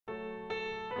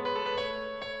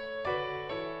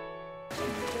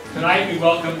Tonight we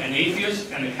welcome an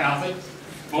atheist and a Catholic,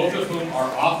 both of whom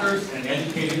are authors and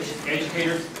educators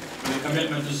with a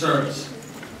commitment to service.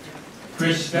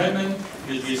 Chris Stedman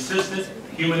is the Assistant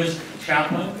Humanist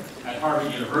Chaplain at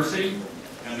Harvard University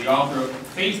and the author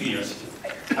of Atheist,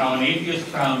 How an Atheist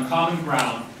Found Common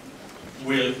Ground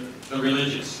with the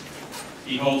Religious.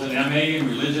 He holds an MA in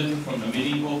religion from the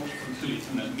Meadville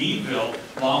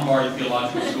Lombard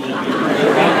Theological School.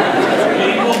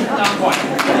 Medieval, not quite.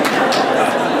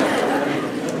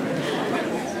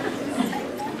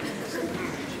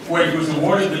 Where he was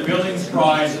awarded the Billings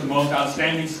Prize for the most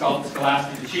outstanding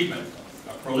scholastic achievement.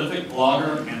 A prolific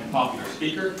blogger and popular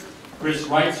speaker, Chris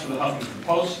writes for the Huffington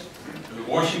Post, for the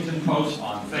Washington Post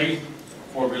on faith,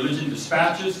 for Religion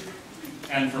Dispatches,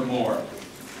 and for more.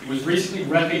 He was recently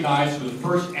recognized for the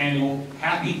first annual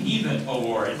Happy Heathen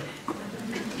Award,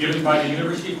 given by the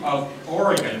University of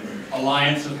Oregon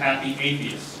Alliance of Happy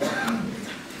Atheists.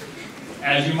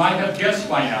 As you might have guessed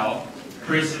by now,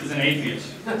 Chris is an atheist.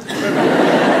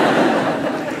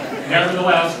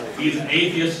 Nevertheless, he is an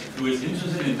atheist who is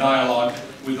interested in dialogue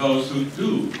with those who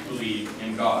do believe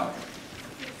in God.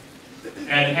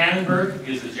 Ed Hahnenberg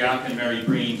is the Jack and Mary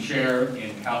Breen Chair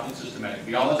in Catholic Systematic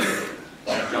Theology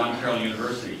at John Carroll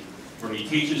University, where he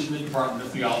teaches in the Department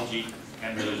of Theology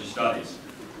and Religious Studies.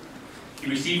 He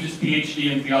received his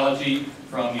PhD in theology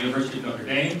from the University of Notre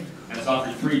Dame and has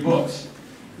authored 3 books.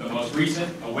 The most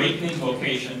recent, Awakening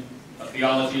Vocation, A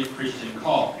Theology of Christian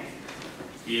Call.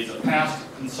 He is a past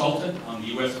consultant on the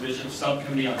U.S. Bishop's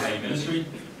Subcommittee on Lay Ministry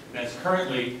and is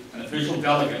currently an official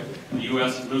delegate to the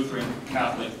U.S. Lutheran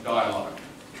Catholic Dialogue.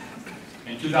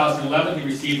 In 2011, he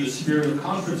received the Spirit of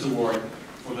Conference Award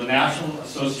for the National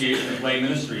Association of Lay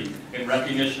Ministry in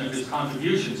recognition of his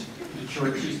contributions to the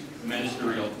Church's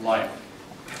ministerial life.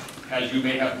 As you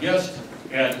may have guessed,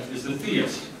 Ed is a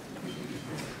theist,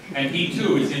 and he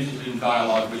too is interested in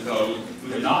dialogue with those who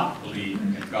do not believe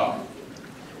in God.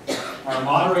 Our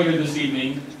moderator this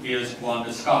evening is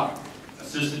Wanda Scott,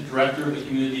 Assistant Director of the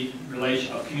Community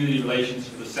Relations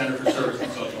for the Center for Service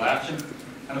and Social Action,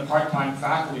 and a part-time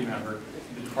faculty member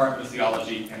in the Department of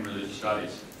Theology and Religious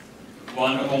Studies.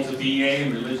 Wanda holds a BA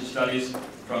in Religious Studies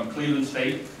from Cleveland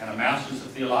State and a Master's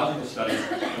of Theological Studies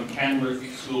from Candler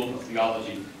School of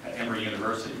Theology at Emory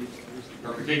University.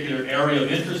 Her particular area of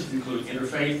interest includes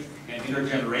interfaith and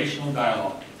intergenerational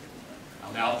dialogue.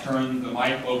 I'll now turn the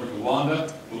mic over to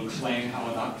Wanda, who will explain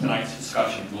how tonight's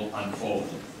discussion will unfold.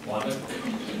 Wanda?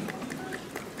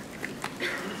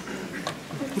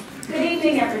 Good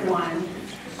evening, everyone.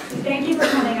 Thank you for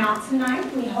coming out tonight.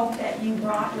 We hope that you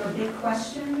brought your big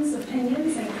questions,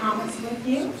 opinions, and comments with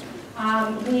you.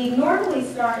 We normally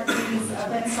start these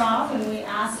events off and we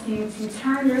ask you to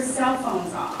turn your cell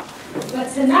phones off.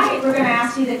 But tonight we're going to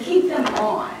ask you to keep them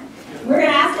on. We're going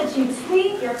to ask that you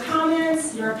tweet your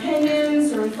comments, your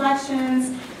opinions, your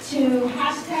reflections to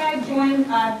hashtag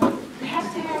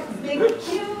Big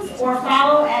Qs or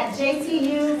follow at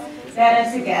JTU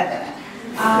Better Together.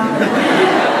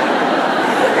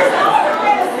 There's no other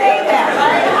way to say that,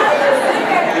 right? How do you say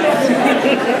that?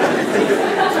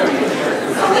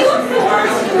 So we look forward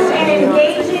to an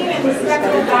engaging and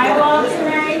respectful dialogue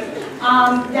tonight.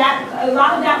 A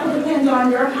lot of that will depend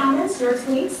on your comments, your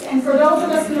tweets. And for those of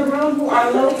us in the room who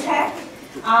are low tech,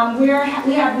 we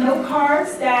have note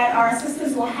cards that our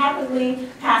assistants will happily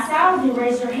pass out. If you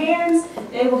raise your hands,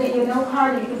 they will get you a note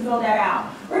card and you can fill that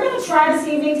out. We're going to try this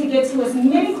evening to get to as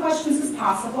many questions as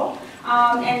possible.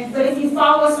 But if you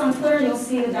follow us on Twitter, you'll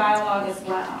see the dialogue as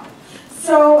well.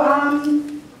 So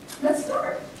let's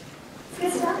start. Let's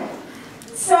get started.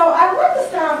 So I'd like to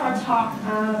start off our talk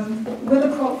with a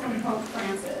quote from Pope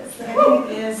Francis that I think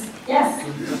is, yes,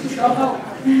 go Pope.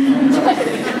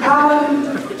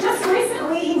 Just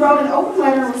recently he wrote an open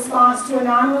letter in response to a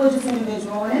non-religious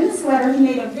individual, and in this letter he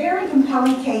made a very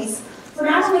compelling case for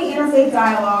not only interfaith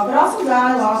dialogue, but also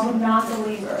dialogue with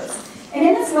non-believers. And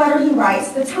in this letter he writes,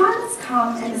 "The time has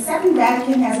come and the Second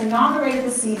Vatican has inaugurated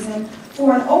the season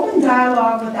for an open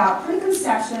dialogue without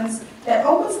preconceptions that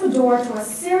opens the door to a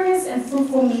serious and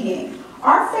fruitful meeting.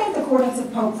 Our faith, according to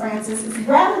Pope Francis, is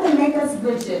rather than make us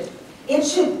rigid, we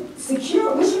should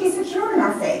be secure in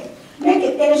our faith.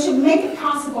 It should make it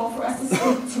possible for us to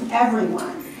speak to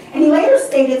everyone." And he later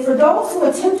stated, "For those who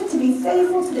attempted to be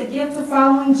faithful to the gift of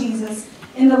following Jesus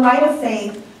in the light of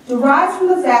faith, derives from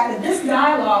the fact that this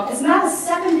dialogue is not a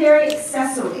secondary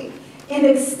accessory in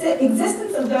the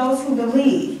existence of those who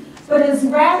believe, but is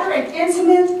rather an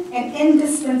intimate and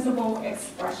indispensable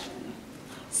expression."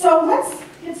 So let's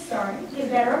get started, get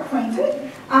better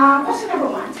acquainted. Question number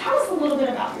 1, tell us a little bit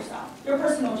about yourself, your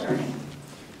personal journey.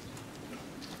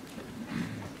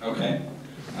 Okay.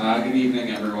 Good Good evening,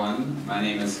 everyone. My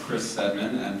name is Chris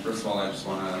Stedman, and first of all, I just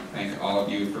want to thank all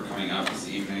of you for coming out this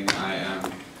evening. I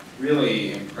am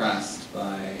really impressed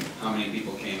by how many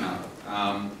people came out.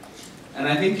 And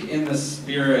I think in the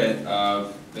spirit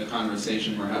of the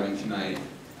conversation we're having tonight,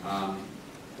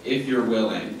 if you're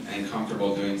willing and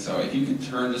comfortable doing so, if you could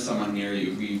turn to someone near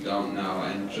you who you don't know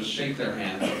and just shake their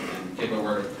hand and give a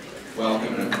word of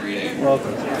welcome and a greeting.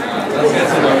 Welcome. Let's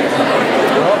get to know each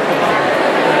other. Welcome.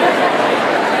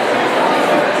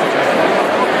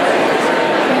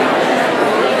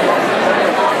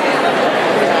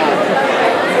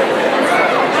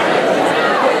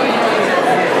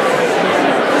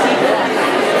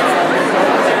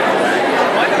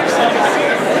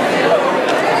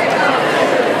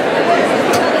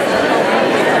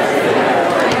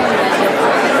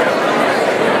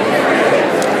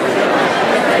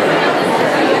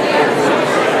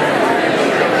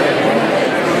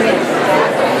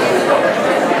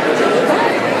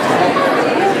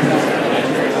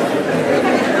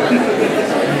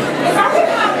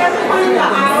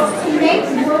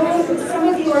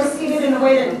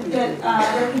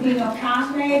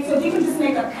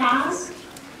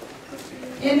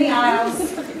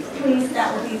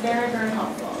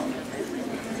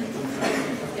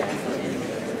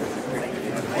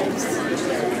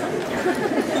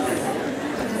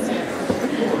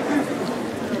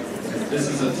 This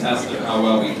is a test of how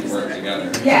well we can work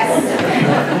together. Yes.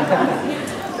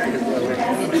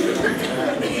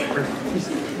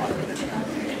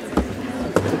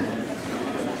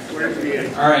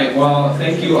 All right, well,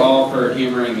 thank you all for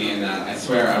humoring me in that. I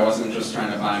swear I wasn't just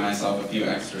trying to buy myself a few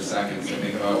extra seconds to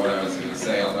think about what I was going to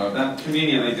say, although that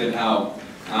conveniently did help.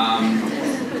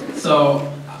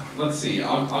 So, let's see,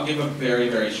 I'll give a very,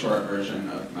 very short version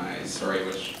of my story,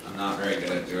 which I'm not very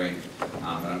good at doing, but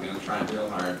I'm going to try real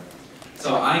hard.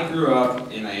 So I grew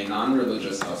up in a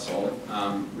non-religious household.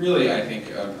 Really, I think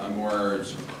a more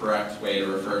sort of correct way to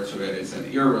refer to it is an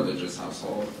irreligious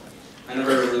household. I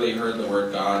never really heard the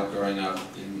word God growing up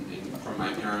from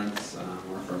my parents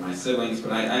or from my siblings,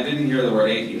 but I didn't hear the word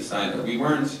atheist either. We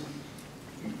weren't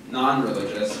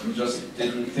non-religious, we just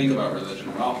didn't think about religion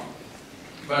at all.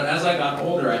 But as I got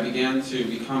older, I began to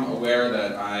become aware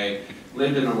that I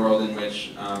lived in a world in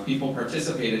which people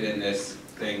participated in this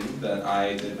thing that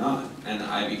I did not, and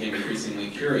I became increasingly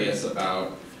curious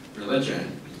about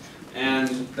religion. And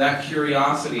that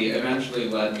curiosity eventually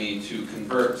led me to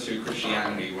convert to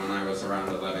Christianity when I was around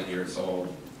 11 years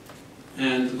old.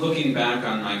 And looking back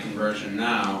on my conversion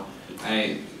now,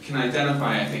 I can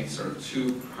identify, I think, sort of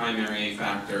two primary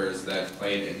factors that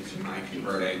played into my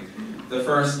converting. The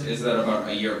first is that about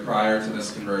a year prior to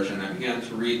this conversion, I began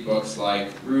to read books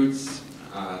like Roots,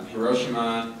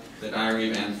 Hiroshima, The Diary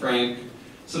of Anne Frank.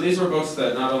 So these were books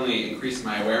that not only increased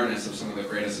my awareness of some of the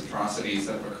greatest atrocities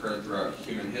that have occurred throughout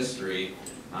human history,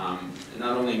 it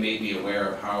not only made me aware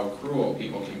of how cruel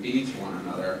people can be to one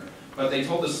another, but they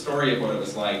told the story of what it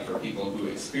was like for people who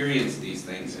experienced these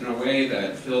things in a way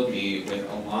that filled me with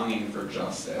a longing for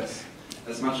justice,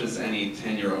 as much as any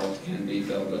 10-year-old can be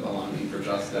filled with a longing for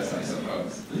justice, I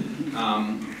suppose.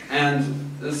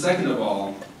 And the second of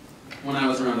all, when I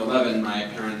was around 11, my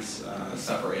parents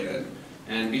separated.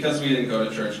 And because we didn't go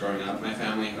to church growing up, my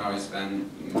family had always been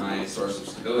my source of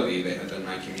stability. They had been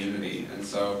my community. And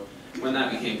so when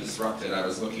that became disrupted, I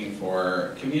was looking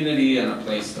for community and a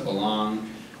place to belong.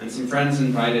 And some friends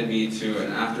invited me to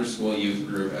an after-school youth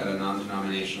group at a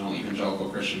non-denominational evangelical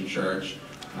Christian church.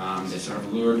 They sort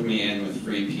of lured me in with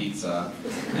free pizza.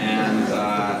 And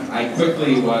I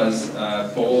quickly was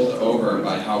bowled over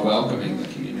by how welcoming the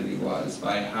community was,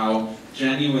 by how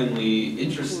genuinely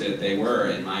interested they were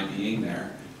in my being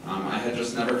there. I had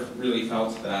just never really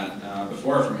felt that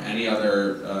before from any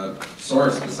other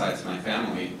source besides my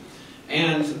family.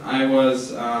 And I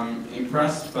was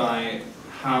impressed by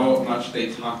how much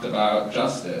they talked about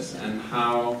justice and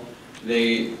how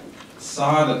they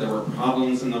saw that there were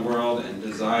problems in the world and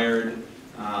desired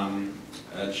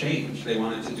change. They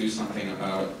wanted to do something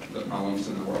about the problems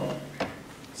in the world.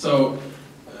 So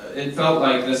it felt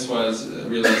like this was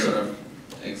really sort of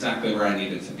exactly where I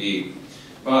needed to be.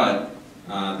 But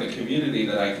the community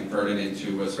that I converted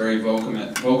into was very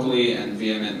vocally and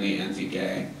vehemently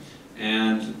anti-gay.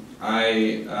 And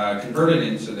I converted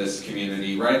into this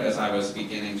community right as I was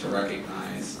beginning to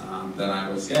recognize that I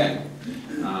was gay.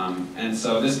 And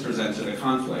so this presented a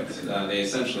conflict. They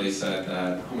essentially said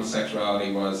that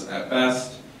homosexuality was, at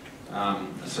best, a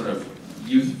sort of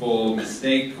youthful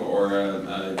mistake or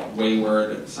a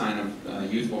wayward sign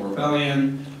of youthful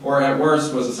rebellion, or at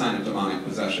worst was a sign of demonic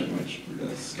possession, which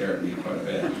scared me quite a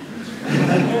bit.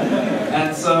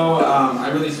 And so I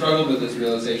really struggled with this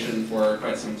realization for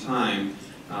quite some time.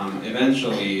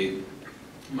 Eventually,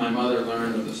 my mother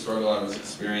learned of the struggle I was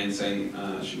experiencing.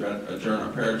 She read a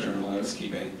prayer journal I was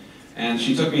keeping. And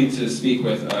she took me to speak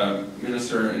with a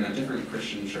minister in a different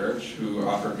Christian church who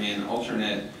offered me an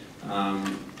alternate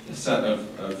set of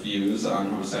views on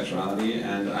homosexuality.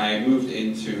 And I moved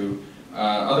into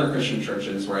other Christian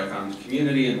churches where I found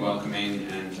community and welcoming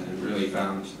and really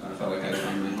felt like I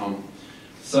found my home.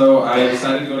 So I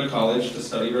decided to go to college to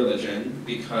study religion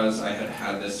because I had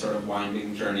had this sort of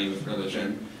winding journey with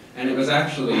religion. And it was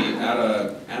actually at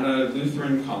a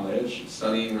Lutheran college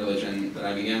studying religion that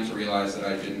I began to realize that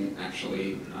I didn't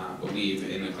actually believe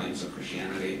in the claims of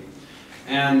Christianity.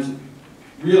 And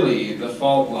really, the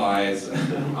fault lies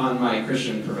on my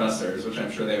Christian professors, which I'm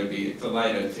sure they would be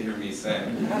delighted to hear me say,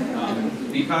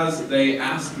 because they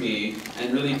asked me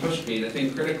and really pushed me to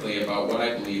think critically about what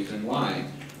I believed and why.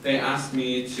 They asked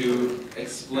me to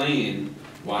explain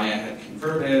why I had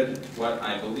converted, what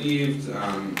I believed,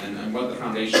 and what the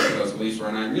foundation of those beliefs were.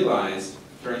 And I realized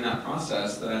during that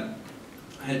process that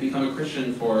I had become a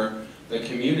Christian for the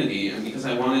community and because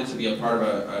I wanted to be a part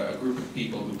of a group of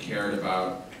people who cared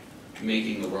about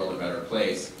making the world a better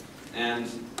place. And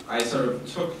I sort of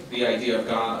took the idea of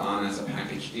God on as a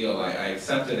package deal. I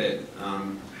accepted it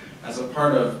as a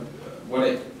part of what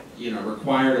it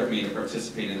required of me to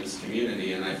participate in this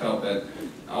community. And I felt that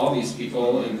all these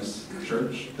people in this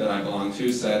church that I belong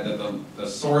to said that the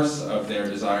source of their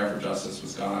desire for justice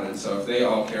was God. And so if they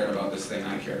all cared about this thing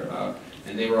I cared about,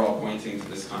 and they were all pointing to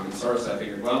this common source, I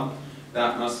figured, well,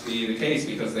 that must be the case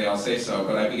because they all say so.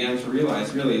 But I began to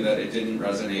realize really that it didn't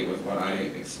resonate with what I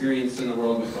experienced in the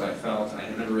world, with what I felt. I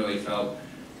had never really felt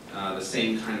the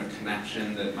same kind of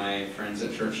connection that my friends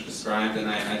at church described, and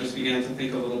I just began to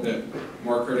think a little bit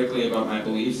more critically about my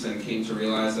beliefs and came to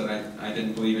realize that I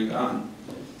didn't believe in God.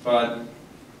 But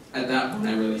at that point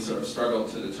I really sort of struggled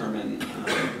to determine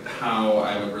how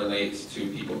I would relate to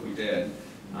people who did.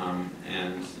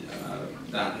 And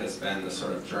that has been the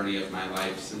sort of journey of my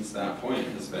life since that point,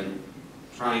 has been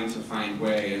trying to find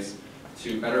ways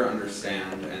to better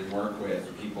understand and work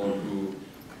with people who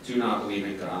do not believe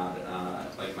in God,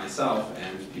 like myself,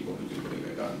 and people who do believe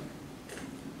in God.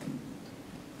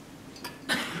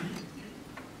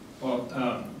 Well,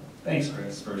 thanks,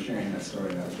 Chris, for sharing that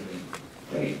story. That was really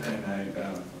great. And I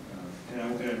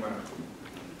want to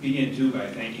begin, too, by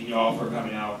thanking you all for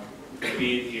coming out,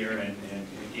 being here, and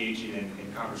engaging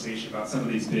in conversation about some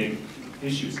of these big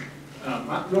issues.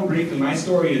 Real briefly, my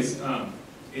story is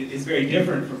very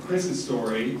different from Chris's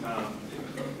story,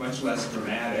 much less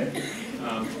dramatic.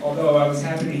 Although I was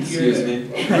happy to hear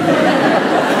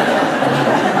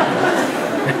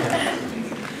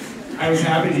I was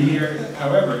happy to hear,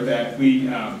 however, that we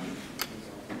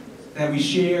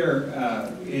share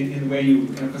in the way you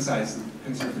emphasize the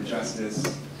concern for justice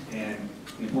and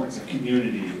the importance of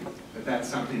community. That's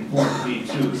something important to me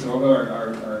too. So although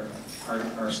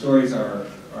our stories are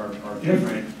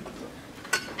different,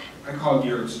 I called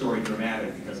your story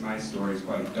dramatic because my story is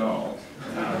quite dull.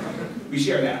 We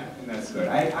share that, and that's good.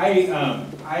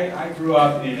 I grew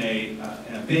up in a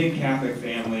big Catholic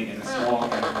family in a small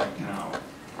Catholic town,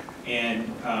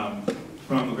 and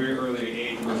from a very early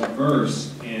age was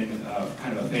immersed in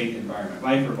kind of a faith environment.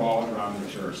 Life revolved around the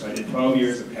church. So I did 12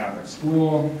 years of Catholic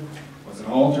school, was an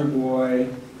altar boy,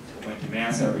 went to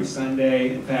Mass every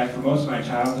Sunday. In fact, for most of my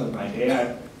childhood, my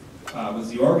dad was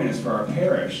the organist for our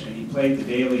parish, and he played the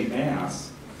daily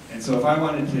Mass. And so if I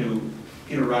wanted to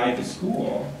get a ride to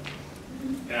school,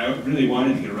 and I really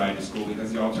wanted to get a ride to school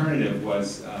because the alternative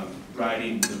was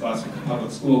riding the bus with the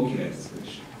public school kids,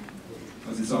 which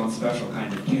was its own special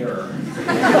kind of terror. If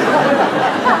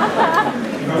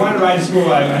I wanted to ride to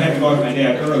school, I had to go with my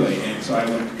dad early, and so I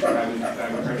would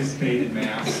participate in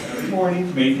Mass every morning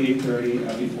from 8 to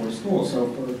 8:30 before school. So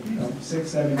for 6,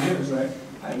 7 years,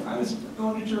 I was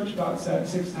going to church about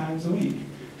 6 times a week.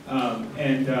 None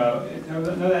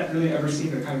of that really ever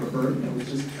seemed a kind of a burden. It was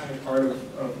just kind of part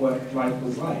of what life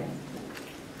was like.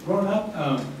 Growing up,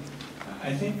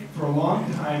 I think for a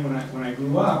long time when I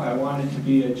grew up, I wanted to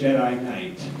be a Jedi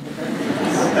Knight.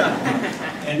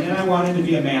 And then I wanted to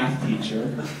be a math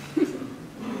teacher.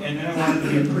 And then I wanted to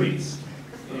be a priest.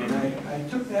 And I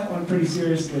took that one pretty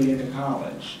seriously into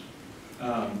college.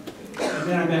 And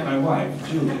then I met my wife,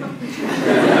 Julie.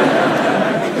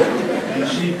 And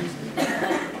she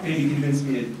maybe convinced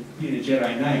me that being a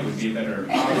Jedi Knight would be a better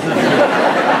option.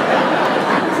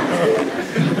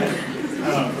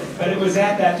 But it was was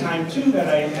at that time too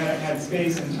that I had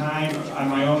space and time on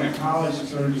my own at college to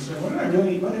sort of discern what am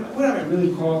I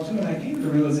really called to, and I came to the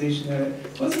realization that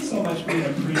it wasn't so much being a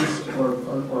priest or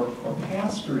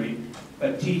pastoring,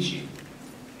 but teaching.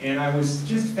 And I was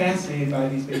just fascinated by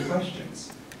these big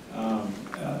questions,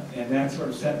 and that sort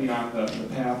of set me on the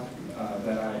path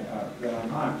that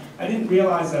I'm on. I didn't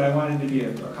realize that I wanted to be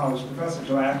a college professor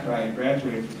until after I had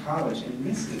graduated from college and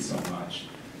missed it so much.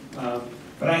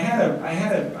 But I had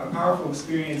a powerful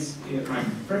experience in my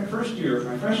first year,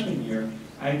 my freshman year.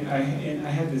 I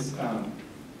had this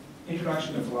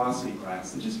introduction to philosophy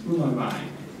class that just blew my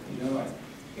mind. You know,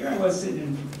 here I was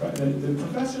sitting in the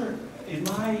professor in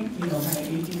my kind of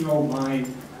 18-year-old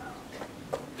mind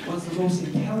was the most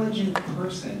intelligent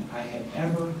person I had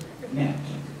ever met,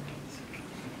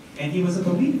 and he was a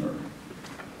believer.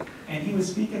 And he was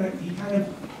speaking. He kind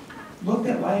of looked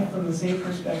at life from the same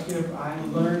perspective I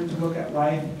learned to look at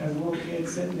life as a little kid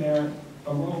sitting there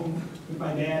alone with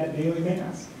my dad at daily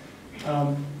mass.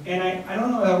 And I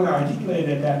don't know how we articulated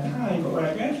at that time, but what I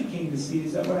eventually came to see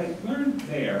is that what I learned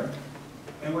there,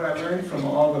 and what I learned from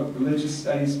all the religious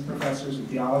studies professors and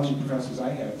theology professors I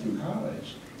had through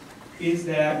college, is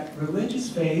that religious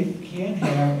faith can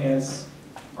have as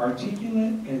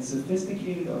articulate and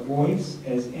sophisticated a voice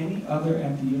as any other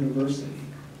at the university.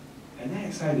 And that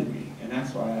excited me, and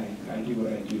that's why I do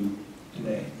what I do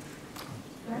today.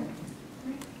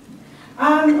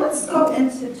 Let's go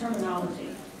into terminology,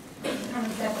 kind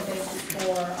of set the basis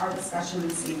for our discussion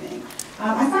this evening.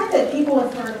 I find that people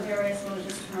have heard of various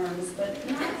religious terms, but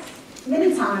not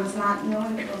many times not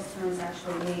knowing what those terms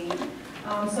actually mean.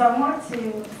 So I want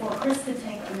for Chris to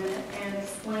take a minute and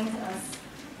explain to us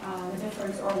the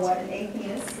difference, or what an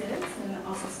atheist is, and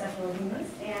also secular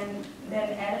humanist, and then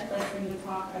Ed, I'd like for you to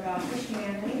talk about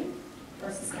Christianity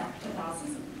versus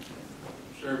Catholicism.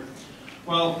 Sure.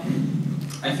 Well,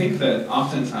 I think that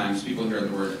oftentimes people hear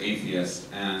the word atheist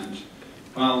and,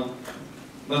 well,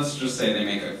 let's just say they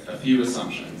make a few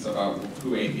assumptions about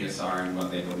who atheists are and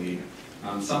what they believe.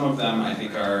 Some of them, I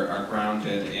think, are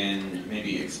grounded in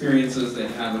maybe experiences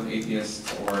they've had with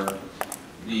atheists, or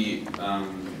the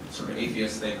sort of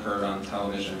atheists they've heard on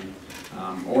television,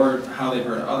 or how they've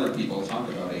heard other people talk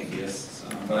about atheists.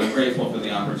 But I'm grateful for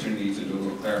the opportunity to do a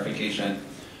little clarification.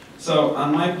 So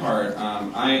on my part,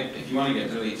 if you want to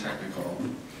get really technical,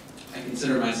 I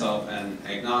consider myself an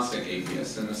agnostic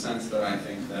atheist in the sense that I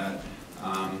think that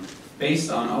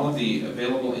based on all of the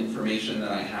available information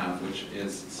that I have, which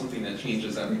is something that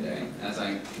changes every day as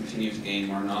I continue to gain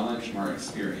more knowledge, more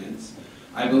experience,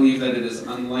 I believe that it is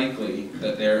unlikely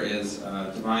that there is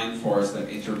a divine force that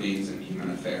intervenes in human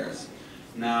affairs.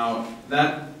 Now,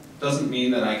 that doesn't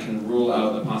mean that I can rule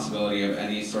out the possibility of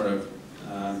any sort of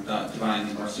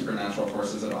divine or supernatural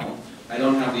forces at all. I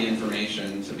don't have the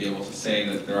information to be able to say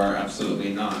that there are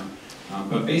absolutely none.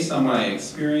 But based on what I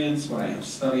experience, what I have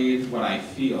studied, what I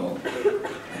feel,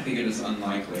 I think it is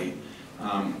unlikely.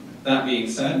 That being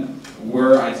said,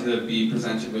 were I to be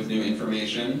presented with new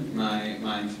information, my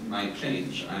mind might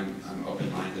change. I'm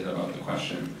open-minded about the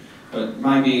question. But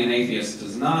my being an atheist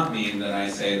does not mean that I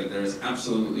say that there's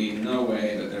absolutely no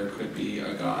way that there could be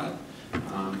a God.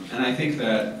 And I think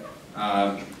that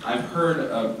I've heard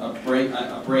a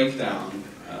breakdown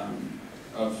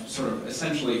of sort of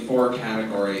essentially 4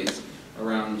 categories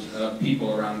around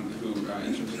people around who,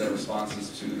 in terms of their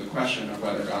responses to the question of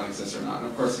whether God exists or not. And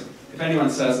of course, if anyone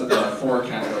says that there are 4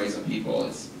 categories of people,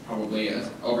 it's probably an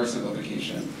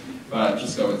oversimplification, but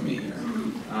just go with me here.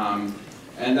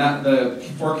 And that the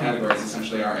 4 categories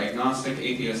essentially are agnostic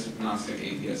atheist, agnostic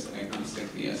atheist, agnostic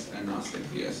theist, and gnostic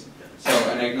theist. So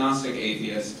an agnostic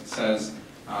atheist says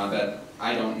that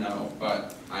I don't know,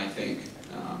 but I think,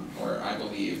 or I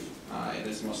believe it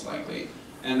is most likely.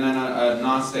 And then a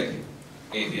Gnostic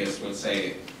atheist would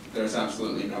say there's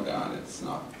absolutely no God. It's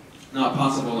not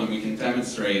possible, and we can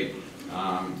demonstrate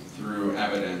through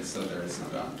evidence that there is no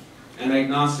God. An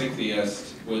agnostic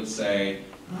theist would say,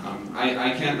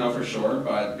 I can't know for sure,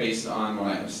 but based on what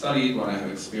I have studied, what I have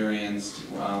experienced,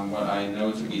 what I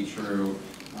know to be true,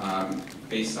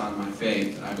 based on my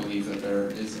faith, I believe that there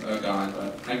is a God,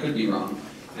 but I could be wrong.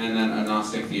 And then a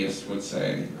Gnostic theist would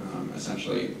say,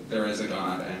 essentially, there is a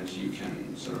God, and you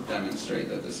can sort of demonstrate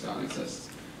that this God exists.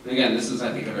 And again, this is,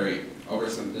 I think,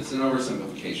 it's an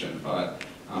oversimplification, but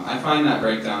I find that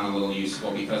breakdown a little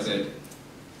useful because it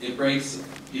breaks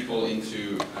people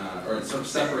into, or it sort of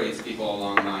separates people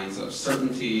along lines of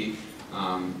certainty,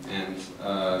 and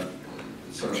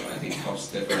sort of, I think, helps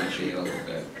differentiate a little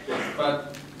bit.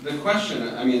 But the question,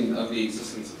 I mean, of the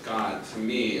existence of God, to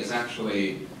me, is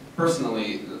actually,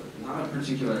 personally, not a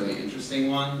particularly interesting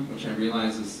one, which I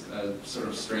realize is a sort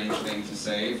of strange thing to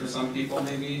say for some people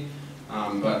maybe,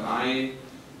 but I,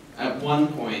 at one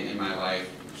point in my life,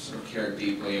 sort of cared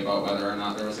deeply about whether or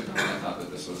not there was a God. I thought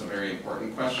that this was a very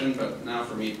important question, but now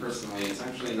for me personally, it's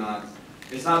actually not,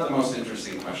 it's not the most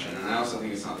interesting question, and I also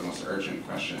think it's not the most urgent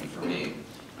question for me.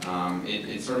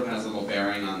 It sort of has a little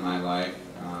bearing on my life.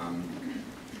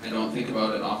 I don't think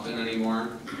about it often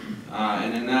anymore,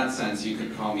 and in that sense, you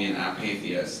could call me an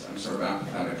atheist. I'm sort of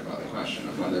apathetic about the question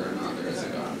of whether or not there is a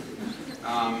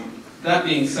God. That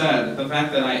being said, the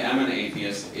fact that I am an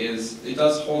atheist it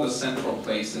does hold a central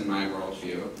place in my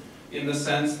worldview, in the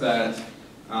sense that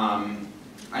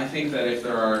I think that if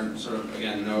there are sort of,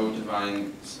 again, no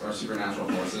divine or supernatural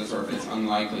forces, or if it's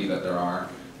unlikely that there are,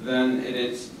 then it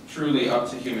is truly up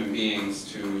to human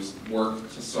beings to work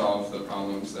to solve the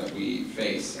problems that we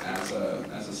face as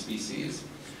a species.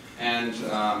 And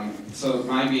so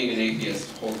my being an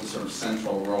atheist holds a sort of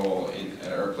central role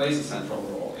or plays a central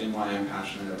role in why I'm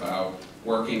passionate about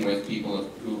working with people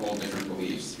who hold different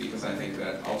beliefs, because I think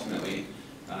that ultimately,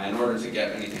 in order to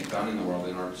get anything done in the world,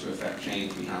 in order to affect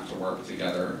change, we have to work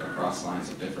together across lines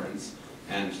of difference.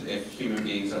 And if human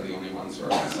beings are the only ones who are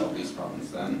going to solve these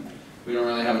problems, then we don't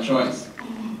really have a choice.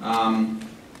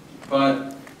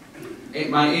 But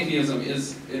my atheism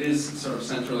is sort of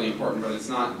centrally important, but it's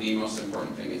not the most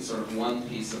important thing. It's sort of one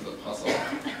piece of the puzzle.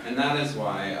 And that is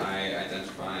why I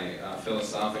identify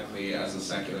philosophically as a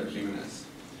secular humanist.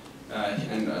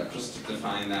 Just to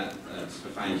define that, to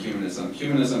define humanism.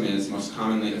 Humanism is most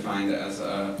commonly defined as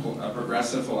a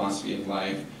progressive philosophy of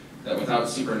life that without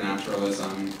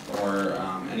supernaturalism or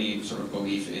any sort of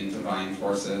belief in divine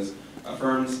forces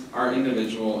affirms our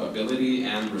individual ability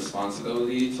and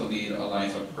responsibility to lead a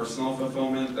life of personal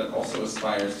fulfillment that also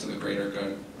aspires to the greater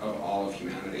good of all of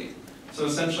humanity. So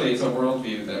essentially it's a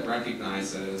worldview that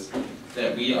recognizes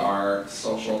that we are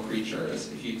social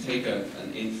creatures. If you take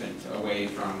an infant away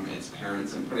from its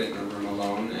parents and put it in a room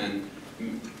alone and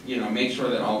make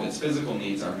sure that all of its physical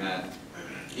needs are met,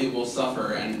 it will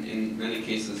suffer and in many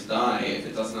cases die if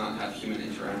it does not have human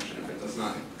interaction, if it does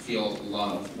not feel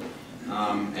love.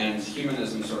 And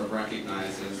humanism sort of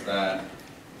recognizes that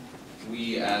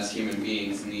we as human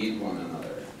beings need one another.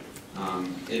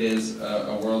 It is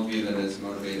a worldview that is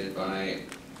motivated by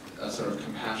a sort of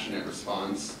compassionate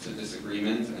response to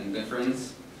disagreement and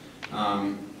difference.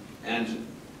 And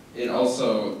it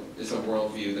also is a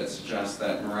worldview that suggests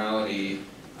that morality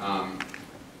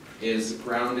is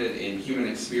grounded in human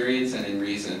experience and in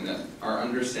reason, that our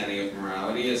understanding of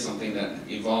morality is something that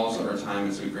evolves over time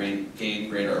as we gain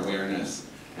greater awareness,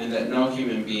 and that no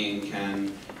human being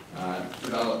can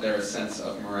develop their sense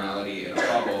of morality in a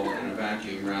bubble, in a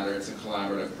vacuum. Rather, it's a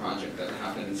collaborative project that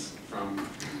happens from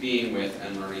being with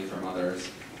and learning from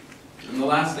others. And the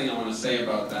last thing I want to say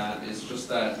about that is just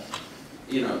that,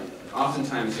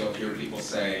 oftentimes you'll hear people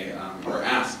say, or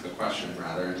ask the question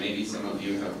rather, and maybe some of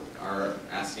you are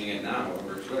asking it now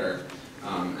over Twitter,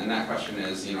 and that question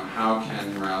is, how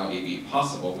can morality be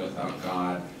possible without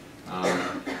God?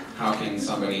 How can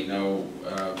somebody know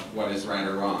what is right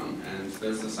or wrong? And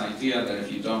there's this idea that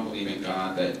if you don't believe in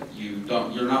God, that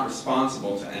you're not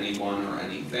responsible to anyone or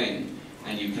anything,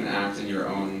 and you can act in your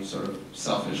own sort of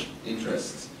selfish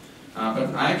interests.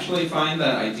 But I actually find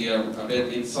that idea a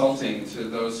bit insulting to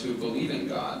those who believe in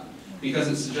God, because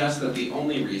it suggests that the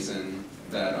only reason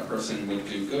that a person would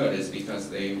do good is because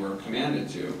they were commanded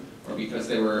to, or because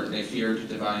they feared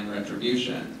divine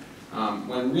retribution.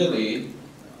 When really,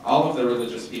 all of the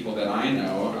religious people that I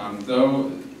know,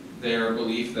 though their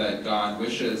belief that God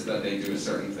wishes that they do a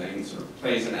certain thing sort of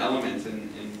plays an element in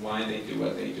why they do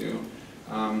what they do,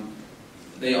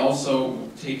 they also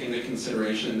take into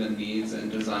consideration the needs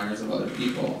and desires of other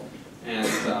people.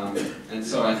 And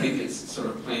so I think it's sort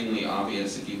of plainly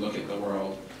obvious if you look at the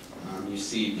world. You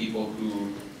see people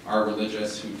who are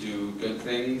religious who do good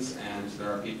things, and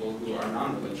there are people who are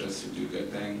non-religious who do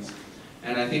good things.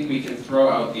 And I think we can throw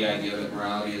out the idea that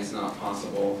morality is not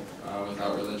possible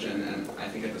without religion, and I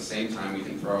think at the same time we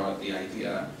can throw out the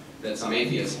idea that some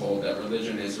atheists hold that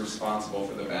religion is responsible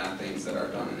for the bad things that are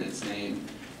done in its name.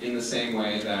 In the same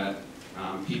way that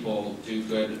people do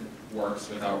good works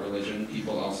without religion,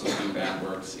 people also do bad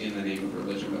works in the name of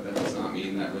religion, but that does not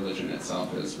mean that religion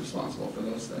itself is responsible for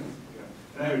those things.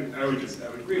 And I would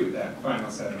agree with that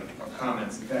final set of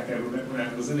comments. In fact, I remember when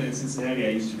I was living in Cincinnati, I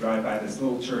used to drive by this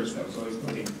little church that was always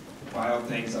putting wild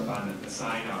things up on the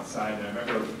sign outside. And I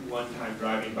remember one time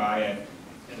driving by it,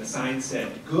 and the sign said,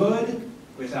 "Good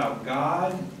without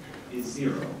God is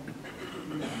zero."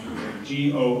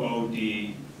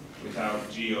 G-O-O-D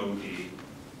without G-O-D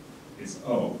is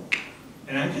O.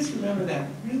 And I just remember that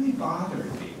really bothered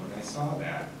me when I saw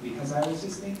that, because I was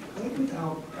just thinking, good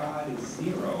without God is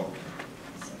zero.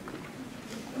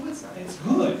 It's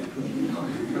good.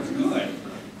 It's good.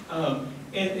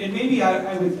 And maybe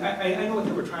I know what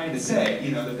they were trying to say,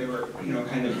 that they were,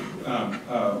 kind of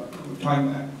talking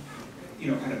about,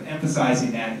 kind of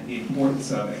emphasizing that, the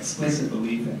importance of explicit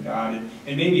belief in God.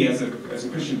 And maybe as a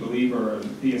Christian believer or a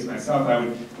theist myself, I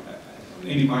would,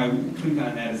 maybe my tweak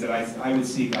on that is that I would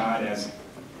see God as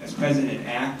present and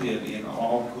active in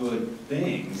all good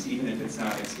things, even if it's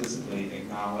not explicitly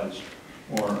acknowledged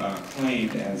or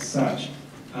claimed as such.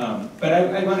 But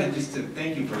I wanted just to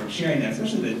thank you for sharing that,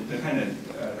 especially the kind of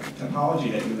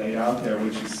topology that you laid out there,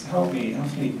 which has helps me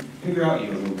figure out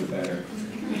you a little bit better.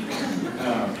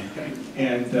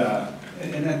 That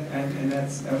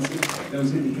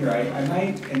was good to hear. I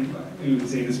might, and we would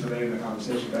say this for later in the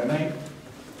conversation, but I might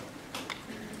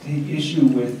take issue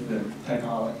with the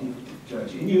typology,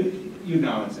 Judge. And you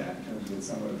acknowledge that in terms of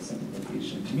somewhat of a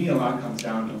simplification. To me, a lot comes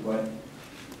down to what,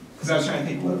 because I was trying to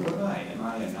think, what am I? Am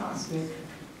I a Gnostic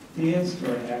theist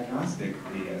or an agnostic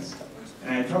theist?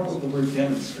 And I had trouble with the word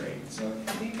demonstrate. So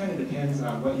I think it kind of depends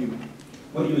on what you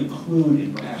include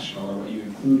in rational or what you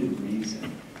include in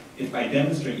reason. If by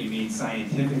demonstrate you mean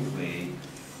scientifically,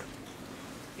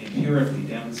 empirically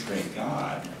demonstrate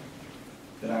God,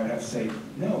 then I would have to say,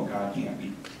 no, God can't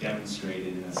be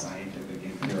demonstrated in a scientific,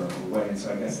 empirical way. And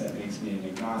so I guess that makes me an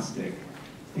agnostic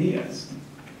theist.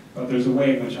 But there's a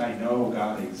way in which I know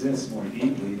God exists more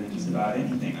deeply than just about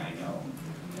anything I know.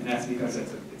 And that's because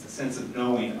it's a sense of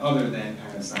knowing other than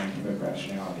kind of scientific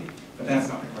rationality. But that's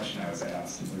not the question I was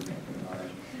asked.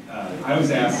 I was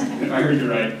asked, if I heard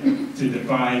you right, to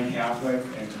define Catholic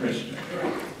and Christian.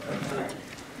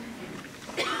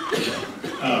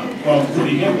 Well, to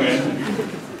begin with,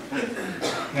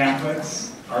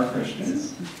 Catholics are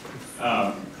Christians.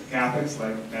 Catholics,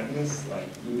 like Methodists, like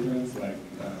Lutherans, like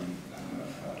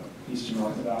Eastern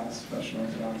Orthodox, Russian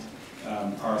Orthodox,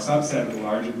 are a subset of the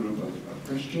larger group of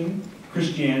Christian.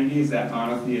 Christianity is that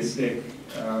monotheistic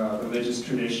religious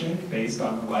tradition based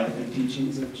on the life and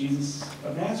teachings of Jesus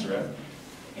of Nazareth.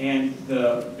 And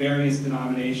the various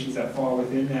denominations that fall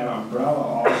within that umbrella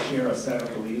all share a set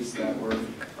of beliefs that were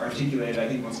articulated, I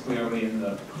think, most clearly in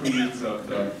the creeds of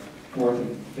the 4th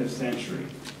and 5th century.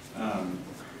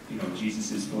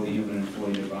 Jesus is fully human and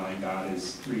fully divine. God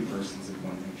is 3 persons in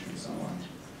one nature, and so on.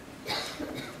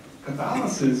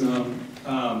 Catholicism,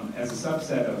 as a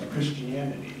subset of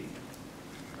Christianity,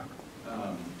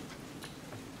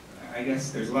 I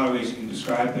guess there's a lot of ways you can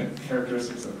describe the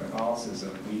characteristics of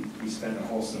Catholicism. We spent a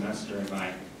whole semester in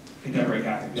my contemporary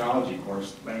Catholic theology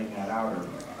course laying that out or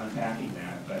unpacking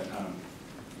that.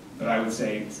 But I would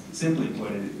say, simply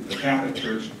put it, the Catholic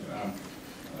Church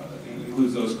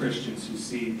includes those Christians who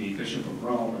see the Bishop of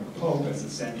Rome or the Pope as the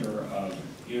center of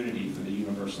unity for the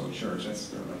universal church. That's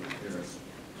the clearest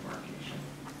demarcation.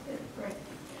 Great.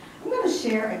 I'm going to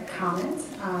share a comment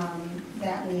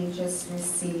that we just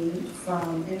received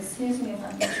from, excuse me if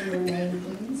I butcher your name,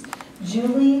 please.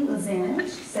 Julie Lazanich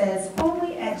says,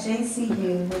 only at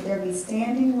JCU would there be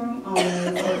standing room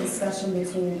only for discussion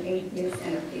between an atheist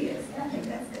and a theist. I think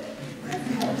that's good.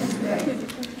 That's great.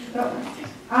 So,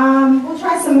 we'll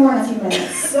try some more in a few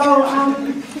minutes. So, what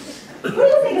do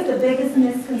you think is the biggest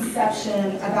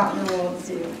misconception about your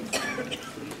worldview?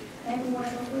 Anyone go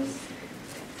first?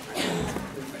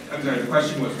 I'm sorry, the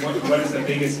question was, what is the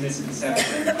biggest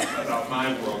misconception about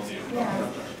my worldview? Yeah.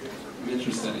 I'm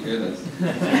interested to hear this.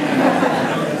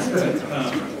 That's good.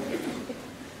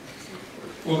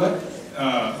 Well,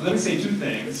 let me say 2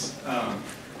 things.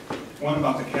 One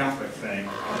about the Catholic thing,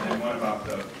 and then one about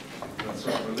the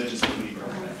sort of religious believer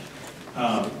thing.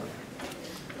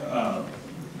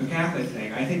 The Catholic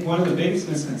thing, I think one of the biggest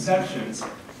misconceptions,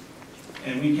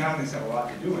 and we Catholics have a lot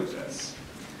to do with this,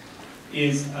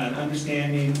 is an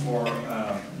understanding or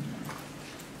a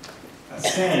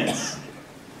sense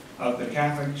of the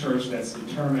Catholic Church that's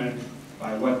determined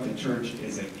by what the Church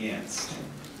is against. In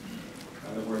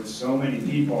other words, so many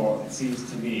people, it seems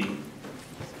to me,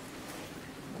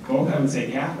 both I would say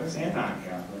Catholics and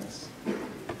non-Catholics,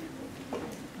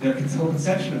 their whole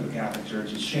conception of the Catholic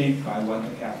Church is shaped by what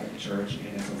the Catholic Church in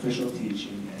its official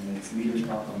teaching and its leaders'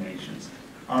 proclamations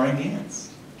are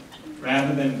against,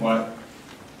 rather than what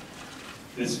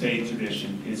this faith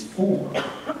tradition is for.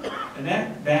 And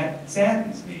that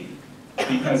saddens me,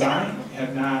 because I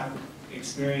have not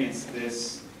experienced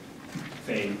this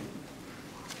faith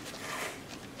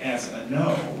as a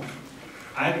no.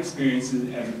 I've experienced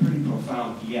it as a pretty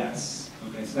profound yes.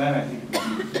 Okay, so that I think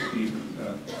would be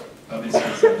a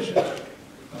misconception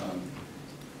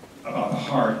about the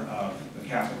heart of the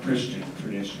Catholic Christian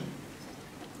tradition.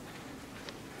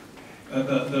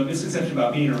 the misconception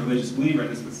about being a religious believer, and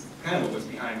this was kind of what was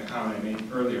behind the comment I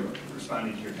made earlier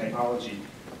responding to your typology,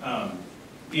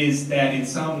 is that in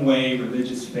some way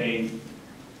religious faith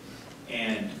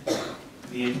and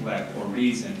the intellect or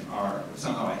reason are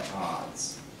somehow at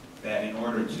odds. That in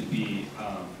order to be,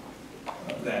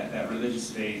 that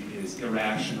religious faith is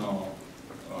irrational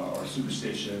or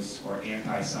superstitious or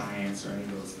anti-science or any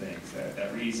of those things,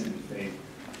 that reason and faith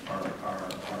are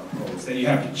opposed. That you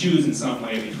have to choose in some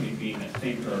way between being a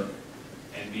thinker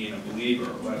and being a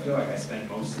believer. Well, I feel like I spend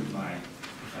most of my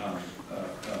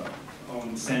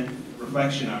own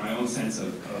reflection on my own sense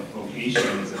of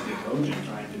vocation as a theologian,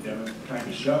 trying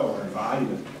to show or embody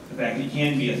the fact that you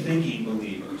can be a thinking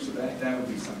believer. So that would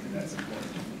be something that's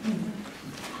important to me.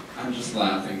 I'm just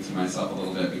laughing to myself a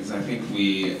little bit because I think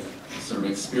we sort of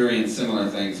experience similar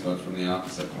things, but from the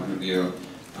opposite point of view.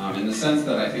 In the sense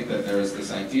that I think that there is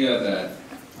this idea that,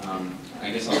 I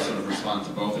guess I'll sort of respond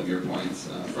to both of your points.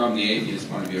 From the atheist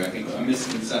point of view, I think one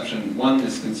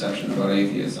misconception about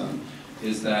atheism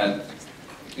is that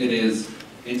it is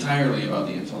entirely about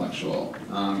the intellectual,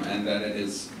 and that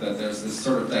there's this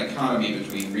sort of dichotomy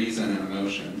between reason and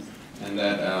emotion, and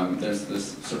that there's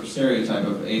this sort of stereotype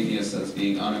of atheists as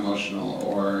being unemotional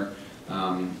or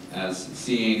as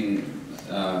seeing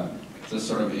the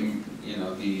sort of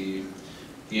the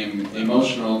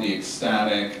emotional, the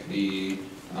ecstatic, the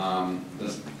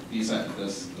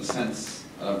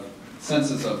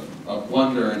senses of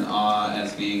wonder and awe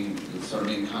as being sort of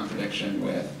in contradiction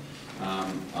with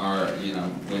our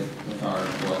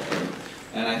worldview.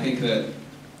 And I think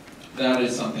that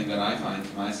is something that I find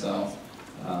to myself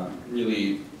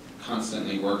really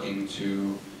constantly working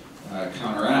to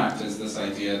counteract, is this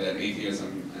idea that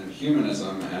atheism and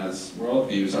humanism as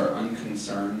worldviews are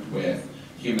unconcerned with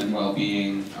human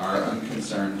well-being, are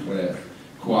unconcerned with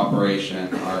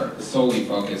cooperation, are solely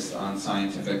focused on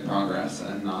scientific progress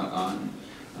and not on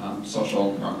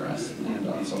social progress and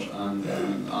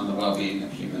on the well-being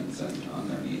of humans and on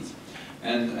their needs.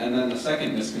 And then the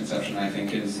second misconception, I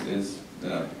think, is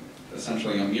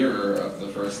essentially a mirror of the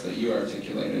first that you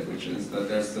articulated, which is that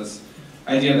there's this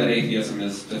idea that atheism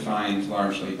is defined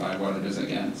largely by what it is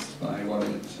against, by what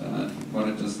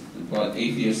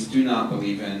atheists do not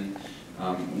believe in,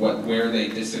 where they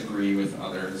disagree with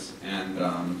others, and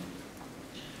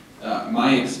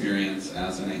my experience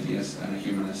as an atheist and a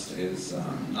humanist is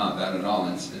not that at all.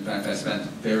 In fact, I spent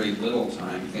very little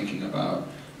time thinking about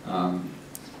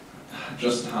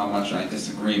just how much I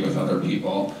disagree with other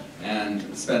people,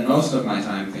 and spend most of my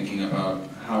time thinking about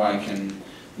how I can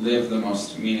live the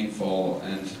most meaningful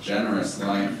and generous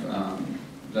life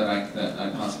that I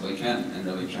possibly can, and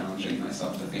really challenging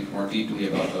myself to think more deeply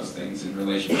about those things in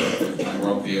relationship with my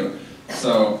worldview.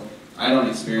 So I don't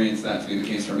experience that to be the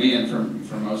case for me, and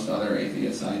for most other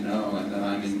atheists I know and that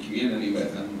I'm in community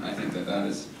with, and I think that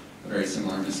is a very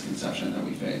similar misconception that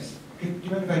we face. Do you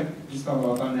mind if I just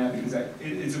follow up on that? Because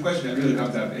it's a question that really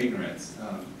comes out of ignorance.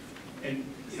 And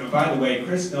by the way,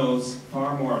 Chris knows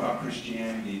far more about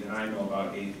Christianity than I know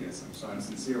about atheism, so I'm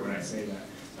sincere when I say that.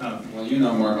 Well, you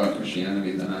know more about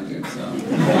Christianity than I do, so.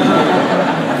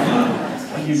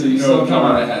 So you still come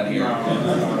out ahead here.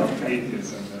 About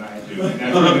atheism than I do, and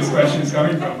that's where this question is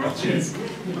coming from, which is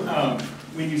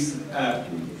when you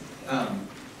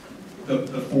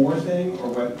the four thing, or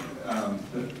what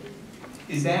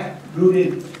is that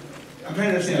rooted? I'm trying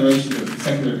to understand the relationship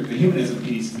of the humanism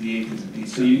piece to the atheism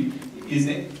piece. So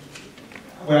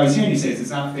what I was hearing you say is it's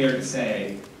not fair to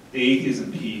say the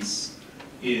atheism piece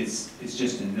is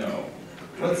just a no.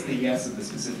 What's the yes of the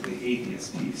specifically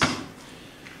atheist piece?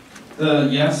 The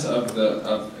yes of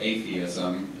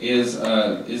atheism is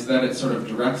that it sort of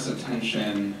directs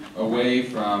attention away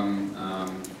from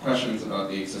questions about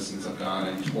the existence of God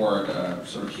and toward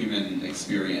sort of human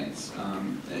experience.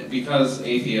 Because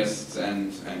atheists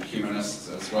and humanists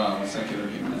as well, secular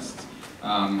humanists,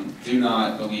 do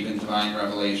not believe in divine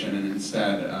revelation and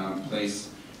instead place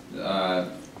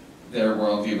their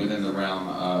worldview within the realm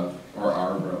of, or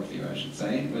our worldview I should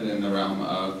say, within the realm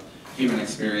of human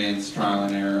experience, trial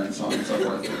and error, and so on and so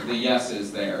forth. The yes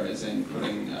is there, is in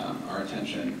putting our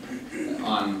attention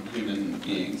on human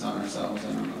beings, on ourselves,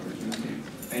 and on other human beings.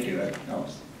 Thank you, that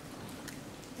helps.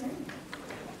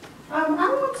 I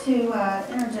want to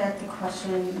interject a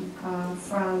question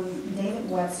from David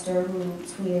Webster, who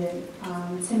tweeted,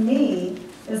 to me,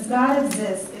 does God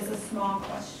exist is a small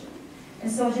question. And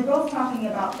so as you're both talking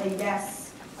about the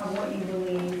yes of what you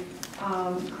believe,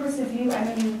 Chris, I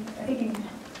think you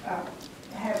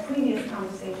had a previous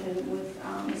conversation with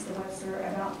Mr. Webster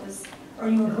about this, or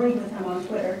you agreed with him on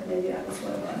Twitter, maybe that was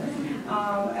what it was,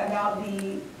 about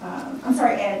the, I'm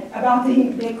sorry, Ed, about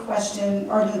the big question,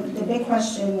 or the big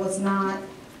question was not,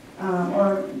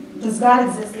 or does God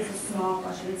exist is a small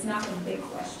question, it's not the big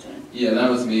question. Yeah, that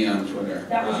was me on Twitter.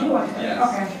 That was you on Twitter, yes.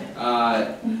 Okay.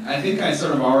 I think I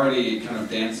sort of already kind of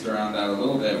danced around that a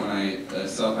little bit when I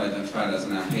self-identified as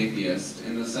an atheist,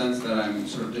 in the sense that I'm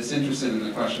sort of disinterested in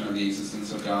the question of the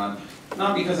existence of God,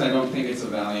 not because I don't think it's a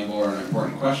valuable or an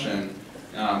important question.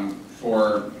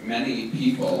 For many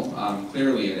people,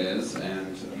 clearly it is,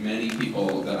 and many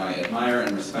people that I admire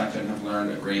and respect and have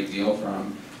learned a great deal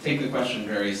from take the question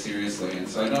very seriously, and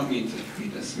so I don't mean to be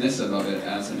dismissive of it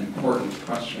as an important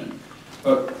question.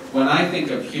 But when I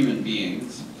think of human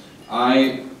beings,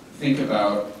 I think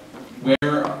about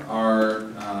where our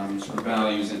sort of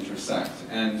values intersect,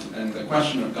 and the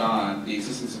question of God, the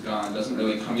existence of God, doesn't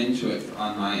really come into it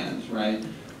on my end, right?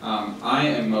 I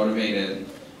am motivated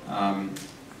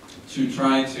to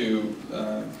try to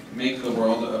make the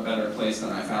world a better place than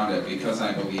I found it, because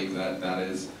I believe that that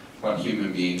is what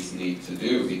human beings need to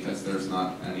do, because there's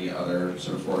not any other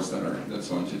sort of force that's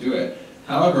going to do it.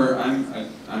 However,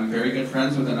 I'm very good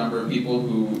friends with a number of people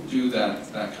who do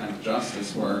that kind of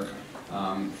justice work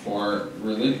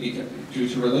due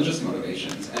to religious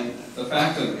motivations. And the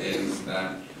fact of it is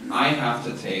that I have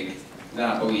to take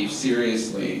that belief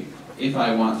seriously if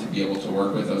I want to be able to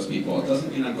work with those people. It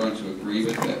doesn't mean I'm going to agree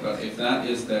with it, but if that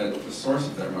is the source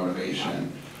of their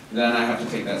motivation, then I have to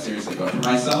take that seriously. But for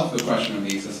myself, the question of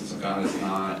the existence of God is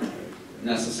not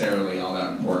necessarily all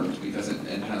that important, because it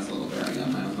has little bearing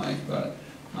on my own life. But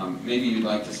maybe you'd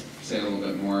like to say a little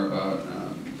bit more about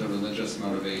the religious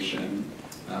motivation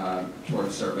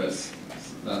towards service.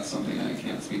 That's something I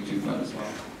can't speak to quite as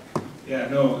well. Yeah,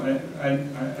 no,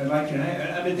 I like it.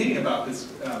 I've been thinking about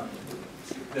this,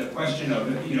 the question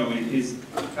of, is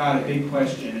God a big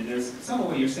question? And there's some of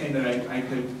what you're saying that I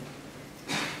could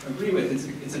agree with.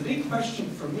 It's a big question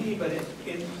for me, but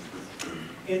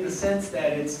in the sense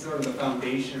that it's sort of the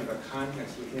foundation or the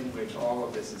context within which all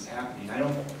of this is happening. I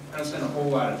don't spend a whole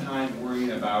lot of time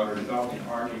worrying about or developing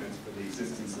arguments for the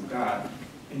existence of God.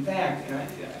 In fact,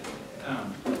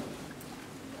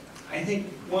 I think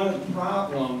one of the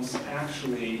problems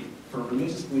actually for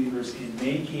religious believers in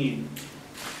making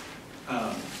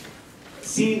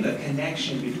seeing the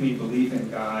connection between belief in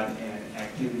God and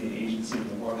activity and agency in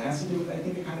the world has to do with, I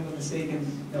think, a kind of a mistaken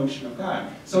notion of God.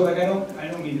 So, like, I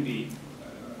don't mean to be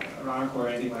ironic or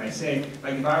anything when I say,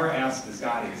 like, if I were asked, does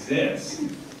God exist?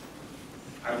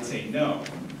 I would say no.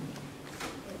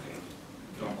 Okay,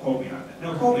 don't quote me on that.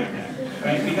 No, quote me on that,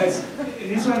 right? Because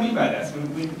this is what I mean by that. So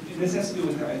this has to do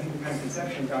with, I think, the kind of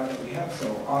conception of God that we have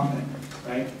so often,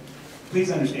 right?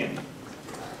 Please understand me.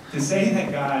 To say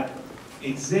that God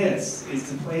exists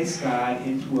is to place God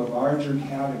into a larger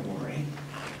category,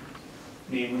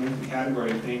 namely the category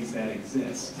of things that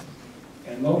exist,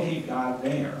 and locate God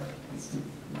there. It's to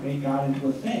make God into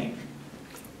a thing.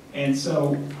 And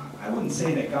so I wouldn't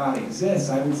say that God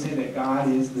exists. I would say that God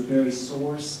is the very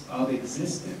source of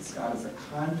existence. God is the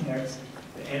context,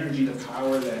 the energy, the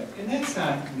power that, and that's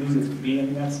not new to me. I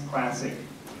mean, that's classic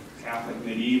Catholic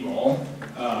medieval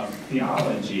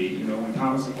theology. When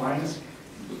Thomas Aquinas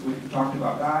talked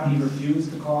about God, he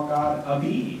refused to call God a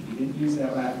being. He didn't use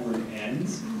that Latin word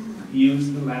ens. He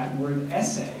used the Latin word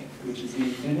esse, which is the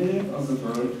infinitive of the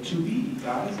verb to be.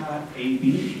 God is not a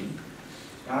being.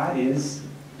 God is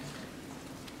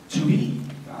to be.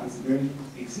 God is the very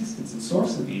existence and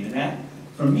source of being. And that,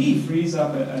 for me, frees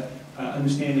up an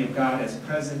understanding of God as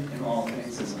present in all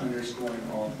things, as underscoring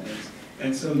all things.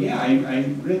 And so, yeah,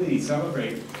 I really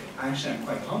celebrate. Actually, I'm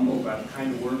quite humbled by the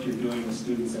kind of work you're doing with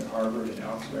students at Harvard and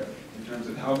elsewhere in terms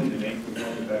of helping to make the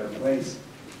world a better place.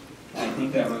 And I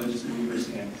think that religious believers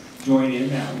can join in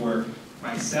that work.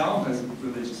 Myself, as a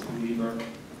religious believer,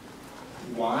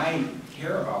 why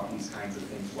care about these kinds of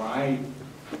things? Why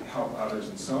help others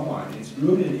and so on? It's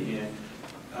rooted in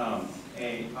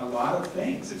a lot of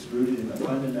things. It's rooted in the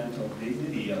fundamental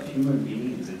dignity of human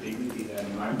beings, a dignity that,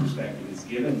 in my perspective, is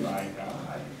given by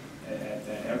God.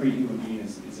 That every human being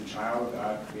is a child of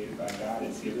God, created by God.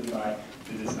 It's given by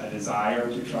a desire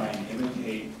to try and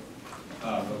imitate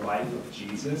the life of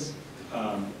Jesus.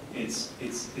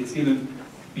 It's given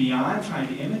beyond trying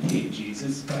to imitate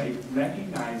Jesus by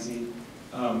recognizing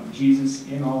Jesus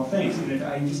in all things. And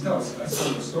I just tell a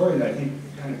sort of a story that I think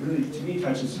kind of really, to me,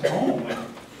 touches home with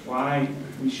why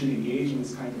we should engage in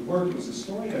this kind of work. It was a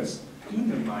story that a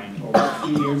student of mine told a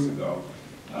few years ago.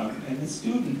 And the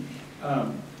student,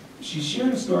 she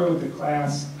shared a story with the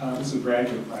class, this was a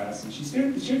graduate class, and she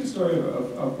shared the story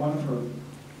of one of her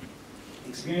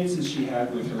experiences she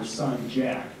had with her son,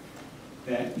 Jack,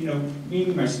 that, you know,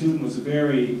 Mimi, my student, was a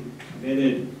very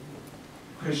committed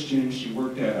Christian. She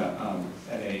worked at a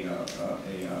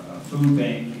food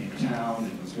bank in town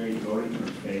and was very devoted to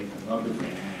her faith and loved her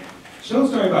family. She told a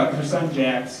story about her son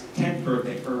Jack's 10th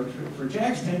birthday. For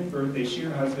Jack's 10th birthday, she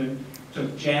and her husband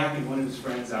took Jack and one of his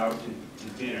friends out to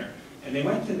dinner. And they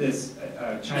went to this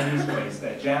Chinese place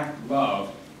that Jack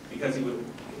loved because he would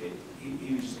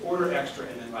just order extra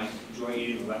and then like enjoy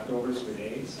eating the leftovers for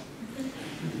days.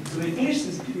 So they finished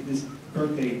this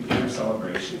birthday dinner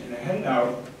celebration and they headed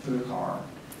out to the car.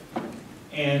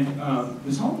 And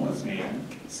this homeless man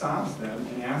stops them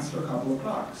and asks for a couple of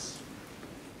bucks.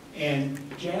 And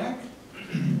Jack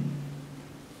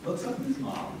looks up at his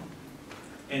mom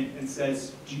and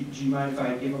says, do you mind if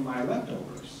I give him my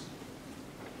leftovers?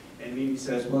 And Mimi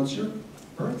says, well, it's your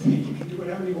birthday. You can do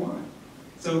whatever you want.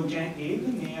 So Jack gave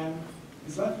the man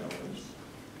his leftovers.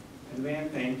 And the man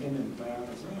thanked him and went on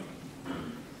his way.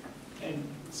 And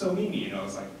so Mimi, you know,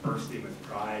 is like bursting with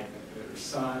pride that her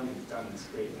son has done this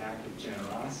great act of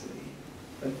generosity.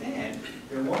 But then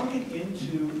they're walking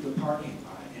into the parking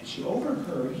lot, and she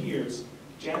overhears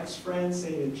Jack's friend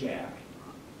say to Jack,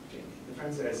 the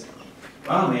friend says,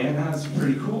 wow, man, that's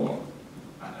pretty cool.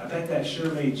 I bet that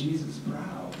sure made Jesus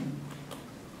proud.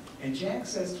 And Jack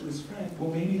says to his friend,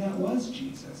 well, maybe that was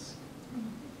Jesus.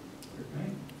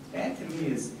 Right? That to me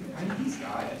is, I mean, he's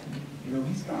got it. You know,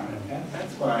 he's got it.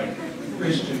 That's why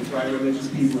Christians, why religious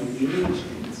people engage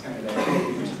in this kind of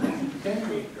activity, which is not to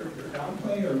denigrate or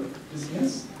downplay or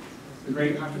dismiss the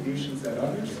great contributions that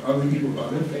other people of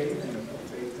other faith and of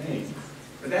faith make.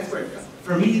 But that's where,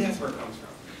 for me, that's where it comes from.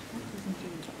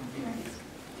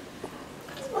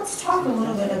 Let's talk a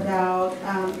little bit about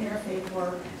interfaith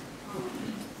work.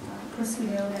 Chris, we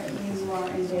know that you are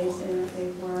engaged in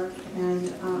interfaith work,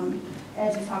 and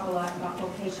as you talk a lot about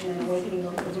vocation and awakening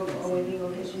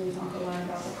vocation, you talk a lot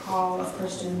about the call of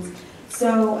Christians.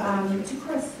 So, to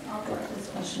Chris, I'll direct this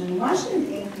question. Why should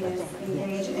an atheist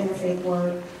engage in interfaith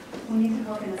work when you can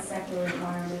work in a secular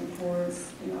environment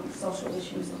towards, you know, social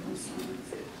issues or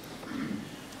concerns?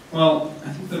 Well,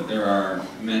 I think that there are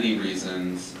many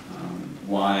reasons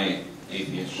why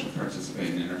atheists should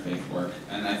participate in interfaith work,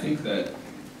 and I think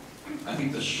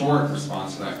the short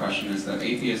response to that question is that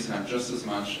atheists have just as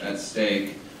much at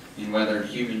stake in whether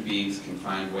human beings can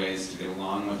find ways to get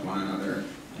along with one another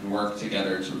and work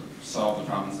together to solve the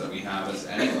problems that we have as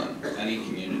any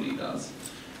community does.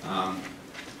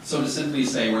 So to simply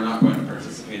say we're not going to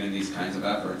participate in these kinds of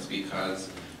efforts because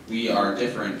we are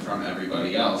different from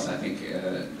everybody else, I think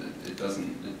it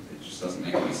just doesn't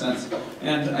make any sense.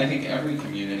 And I think every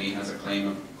community has a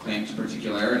claim to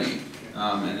particularity.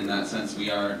 And in that sense,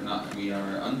 we are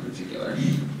unparticular.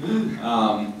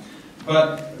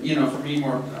 But you know, for me,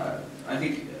 I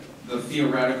think the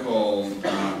theoretical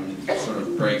sort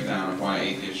of breakdown of why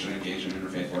atheists should engage in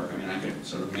interfaith work. I mean, I could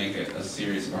sort of make it a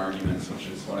series of arguments, which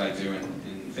is what I do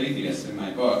in Atheist in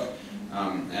my book,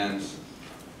 and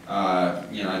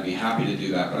you know, I'd be happy to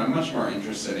do that. But I'm much more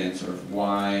interested in sort of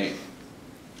why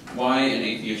an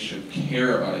atheist should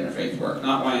care about interfaith work,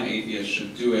 not why an atheist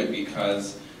should do it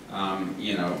because.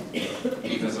 You know,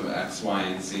 because of X, Y,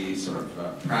 and Z sort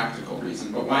of practical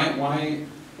reason. But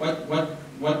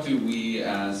what do we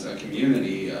as a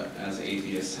community, as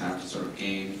atheists, have to sort of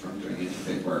gain from doing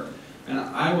interfaith work? And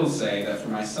I will say that for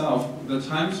myself, the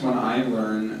times when I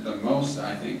learn the most,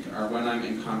 I think, are when I'm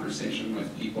in conversation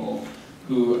with people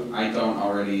who I don't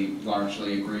already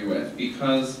largely agree with,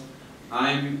 because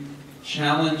I'm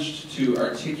challenged to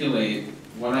articulate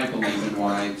what I believe and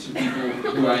why to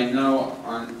people who I know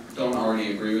don't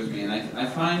already agree with me. And I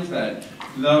find that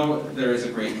though there is a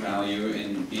great value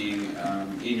in being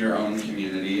in your own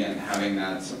community and having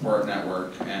that support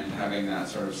network and having that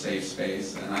sort of safe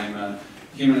space, and I'm a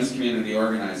humanist community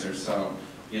organizer, so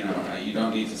you know, you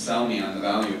don't need to sell me on the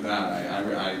value of that.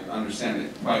 I understand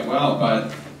it quite well,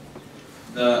 but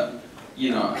you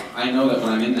know, I know that when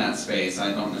I'm in that space,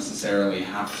 I don't necessarily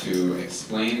have to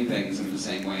explain things in the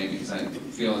same way because I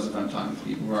feel as if I'm talking to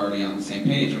people who are already on the same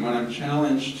page. And when I'm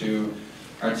challenged to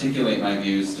articulate my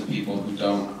views to people who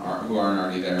aren't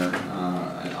already there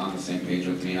on the same page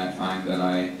with me, I find that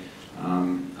I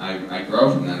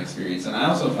grow from that experience. And I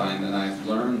also find that I've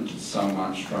learned so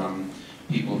much from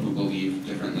people who believe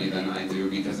differently than I do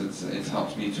because it's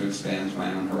helped me to expand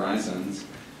my own horizons.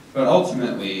 But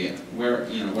ultimately, what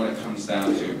it comes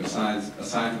down to,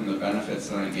 aside from the benefits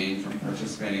that I gain from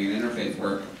participating in interfaith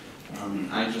work,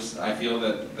 I feel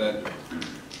that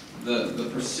the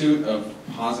pursuit of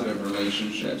positive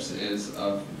relationships is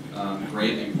of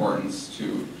great importance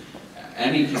to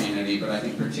any community, but I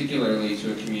think particularly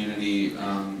to a community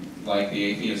like the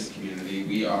atheist community,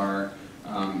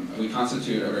 we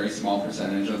constitute a very small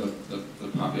percentage of the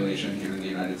population here in the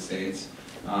United States.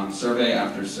 Survey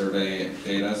after survey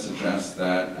data suggests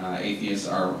that atheists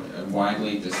are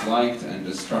widely disliked and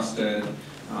distrusted,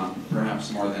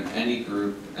 perhaps more than any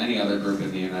other group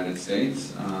in the United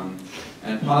States.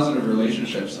 And positive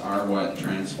relationships are what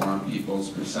transform people's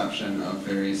perception of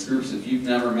various groups. If you've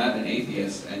never met an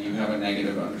atheist and you have a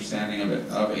negative understanding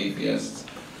of atheists,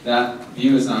 that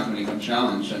view is not going to become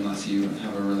challenged unless you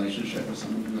have a relationship with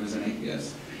someone who is an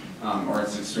atheist, or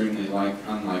it's extremely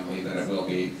unlikely that it will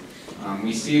be.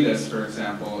 We see this, for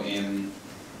example, in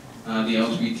the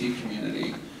LGBT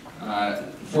community.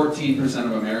 14%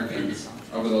 of Americans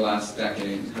over the last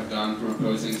decade have gone from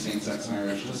opposing same-sex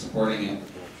marriage to supporting it.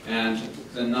 And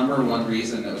the number one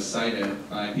reason that was cited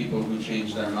by people who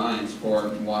changed their minds for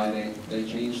why they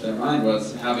changed their mind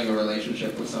was having a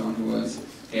relationship with someone who was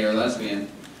gay or lesbian.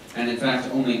 And in fact,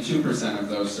 only 2% of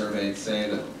those surveyed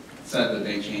said that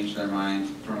they changed their mind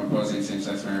from opposing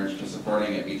same-sex marriage to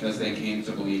supporting it because they came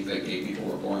to believe that gay people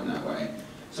were born that way.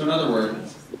 So in other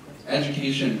words,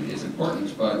 education is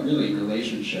important, but really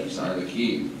relationships are the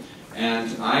key.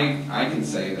 And I can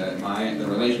say that the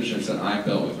relationships that I've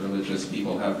built with religious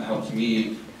people have helped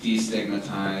me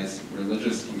destigmatize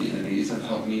religious communities, have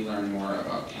helped me learn more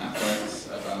about Catholics,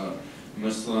 about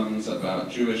Muslims, about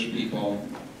Jewish people.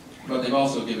 But they've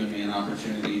also given me an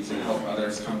opportunity to help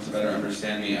others come to better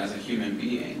understand me as a human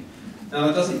being. Now,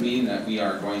 that doesn't mean that we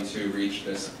are going to reach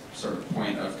this sort of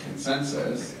point of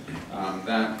consensus.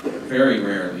 That very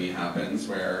rarely happens,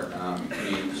 where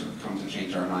we sort of come to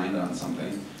change our mind on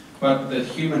something. But the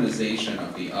humanization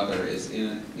of the other is,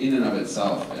 in and of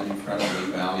itself, an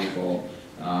incredibly valuable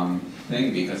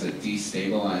thing, because it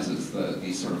destabilizes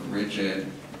these sort of rigid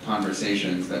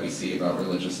conversations that we see about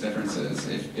religious differences.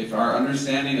 If our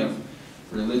understanding of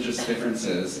religious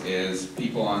differences is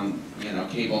people on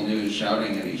cable news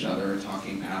shouting at each other,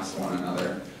 talking past one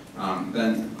another,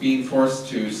 then being forced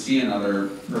to see another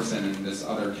person in this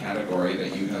other category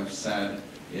that you have said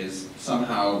is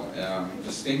somehow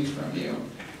distinct from you,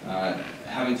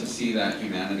 having to see that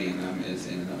humanity in them is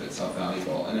in and of itself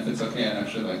valuable. And if it's okay, I'd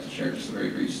actually like to share just a very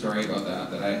brief story about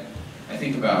that I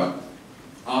think about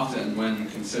often when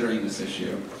considering this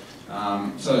issue.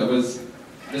 So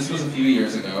this was a few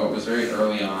years ago. It was very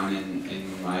early on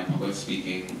in my public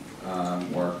speaking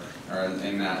work, or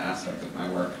in that aspect of my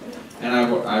work. And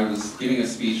I was giving a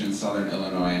speech in Southern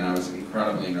Illinois, and I was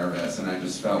incredibly nervous, and I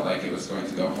just felt like it was going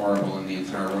to go horrible, and the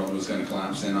entire world was going to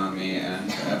collapse in on me,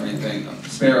 and everything,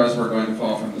 sparrows were going to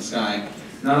fall from the sky.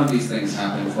 None of these things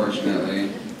happened,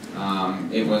 fortunately.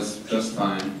 It was just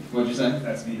fine. What'd you say?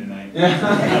 That's me tonight.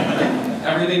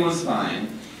 Everything was fine.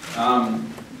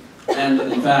 And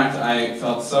in fact, I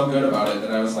felt so good about it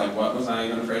that I was like, what was I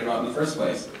even afraid about in the first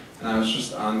place? And I was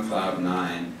just on cloud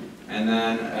 9. And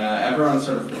then everyone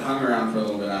sort of hung around for a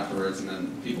little bit afterwards, and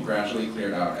then people gradually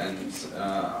cleared out. And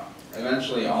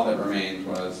eventually all that remained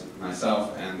was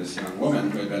myself and this young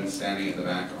woman who had been standing at the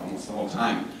back almost the whole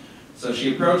time. So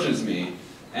she approaches me,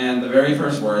 and the very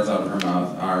first words out of her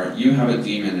mouth are, "You have a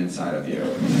demon inside of you."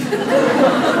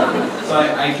 So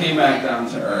I came back down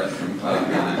to earth from cloud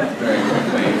 9 very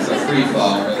quickly. It was a free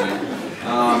fall, really.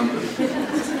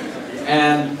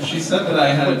 And she said that I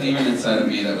had a demon inside of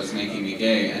me that was making me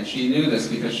gay, and she knew this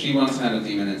because she once had a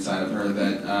demon inside of her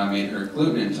that made her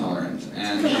gluten intolerant,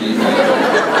 and she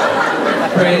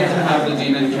prayed to have the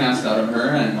demon cast out of her,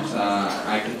 and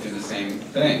I could do the same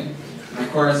thing. And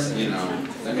of course,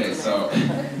 okay, so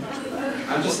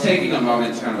I'm just taking a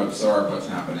moment to kind of absorb what's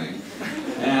happening.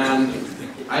 And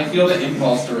I feel the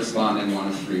impulse to respond in one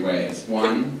of 3 ways.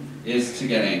 One is to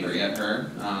get angry at her.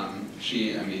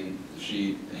 She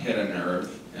hit a nerve.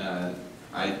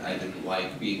 I didn't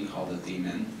like being called a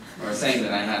demon, or saying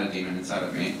that I had a demon inside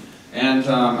of me. And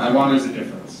I wanted... There's a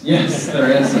difference. Yes,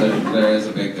 there is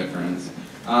a big difference.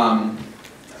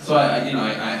 So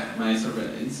my sort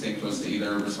of instinct was to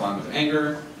either respond with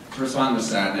anger, to respond with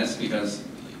sadness, because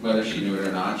whether she knew it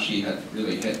or not, she had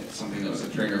really hit something that was a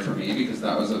trigger for me, because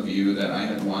that was a view that I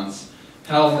had once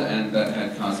held and that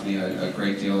had caused me a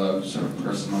great deal of sort of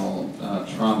personal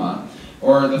trauma.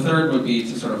 Or the third would be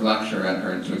to sort of lecture at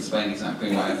her and to explain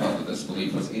exactly why I felt that this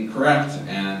belief was incorrect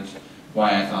and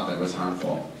why I thought that it was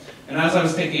harmful. And as I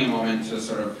was taking a moment to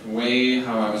sort of weigh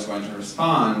how I was going to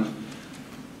respond,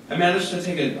 I managed to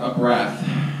take a breath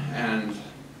and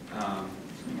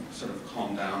sort of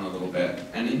calm down a little bit.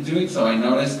 And in doing so, I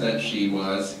noticed that she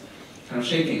was kind of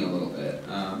shaking a little bit.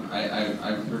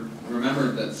 I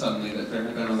remembered that suddenly that there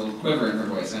had been a little quiver in her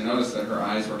voice. I noticed that her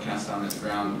eyes were cast down at the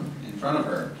ground in front of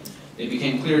her. it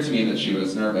became clear to me that she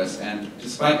was nervous, and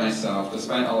despite myself,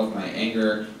 despite all of my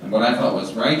anger, and what I felt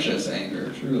was righteous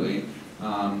anger, truly,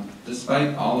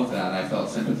 despite all of that, I felt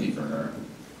sympathy for her.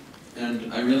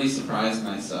 And I really surprised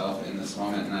myself in this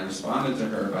moment, and I responded to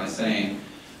her by saying,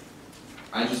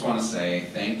 I just want to say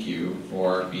thank you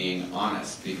for being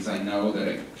honest, because I know that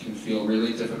it can feel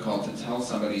really difficult to tell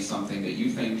somebody something that you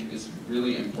think is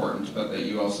really important, but that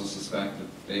you also suspect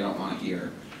that they don't want to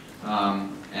hear.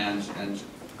 And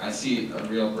I see a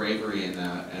real bravery in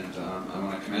that, and I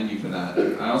want to commend you for that.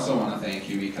 And I also want to thank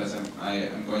you because I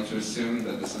am going to assume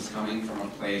that this is coming from a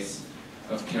place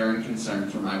of care and concern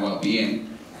for my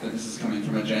well-being, that this is coming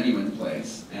from a genuine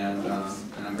place, and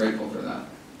I'm grateful for that.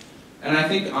 And I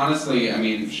think, honestly, I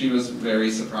mean, she was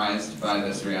very surprised by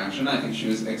this reaction. I think she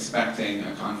was expecting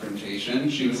a confrontation.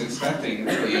 She was expecting,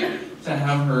 really, to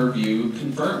have her view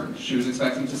confirmed. She was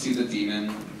expecting to see the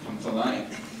demon come to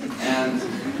life. And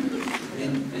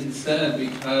instead,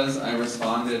 because I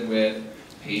responded with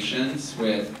patience,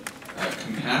 with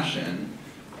compassion,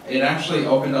 it actually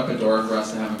opened up a door for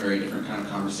us to have a very different kind of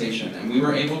conversation. And we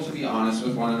were able to be honest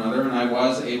with one another, and I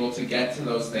was able to get to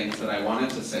those things that I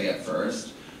wanted to say at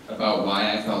first, about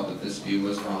why I felt that this view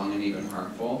was wrong and even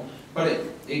harmful. But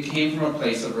it came from a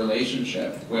place of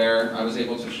relationship, where I was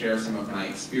able to share some of my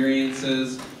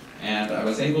experiences, and I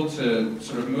was able to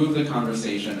sort of move the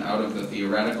conversation out of the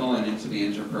theoretical and into the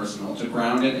interpersonal, to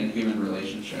ground it in human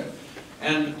relationship.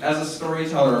 And as a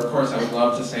storyteller, of course, I would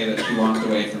love to say that she walked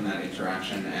away from that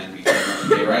interaction and became a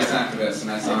gay rights activist,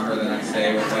 and I saw her the next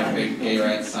day with like a big gay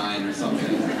rights sign or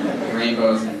something,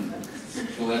 rainbows and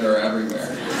glitter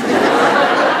everywhere.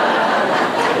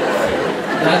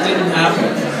 That didn't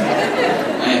happen.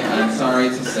 I'm sorry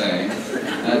to say,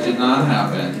 that did not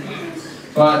happen.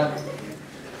 But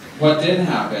what did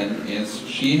happen is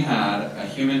she had a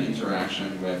human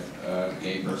interaction with a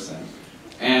gay person.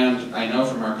 And I know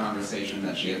from our conversation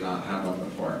that she had not had one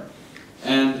before.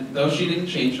 And though she didn't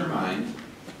change her mind,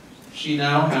 she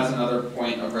now has another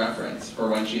point of reference for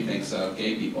when she thinks of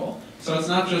gay people. So it's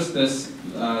not just this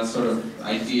sort of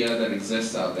idea that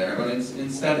exists out there, but it's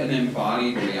instead an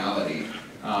embodied reality.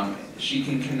 She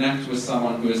can connect with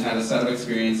someone who has had a set of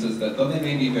experiences that, though they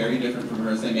may be very different from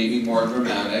hers, they may be more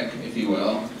dramatic, if you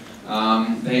will.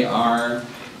 They are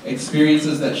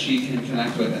experiences that she can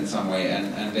connect with in some way,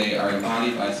 and they are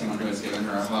embodied by someone who has given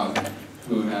her a hug,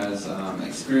 who has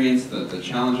experienced the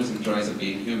challenges and joys of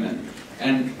being human.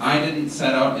 And I didn't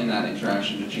set out in that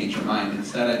interaction to change her mind.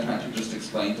 Instead, I tried to just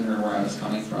explain to her where I was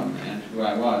coming from and who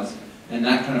I was. And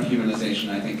that kind of humanization,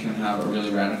 I think, can have a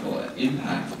really radical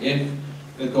impact if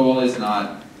the goal is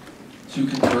not to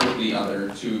convert the other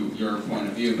to your point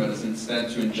of view, but is instead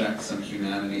to inject some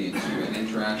humanity into an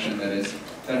interaction that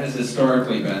has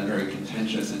historically been very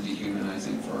contentious and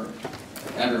dehumanizing for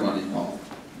everyone involved.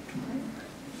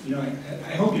 You know,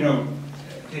 I hope you don't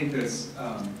take this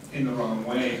in the wrong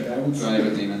way, but I would say... Do I have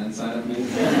a demon inside of me?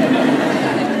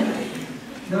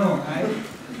 No,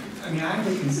 I mean, I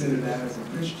would consider that as a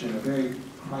Christian a very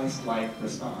Christ-like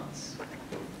response.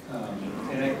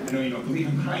 And I know you don't believe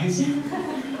in Christ,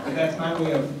 but that's my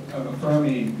way of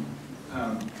affirming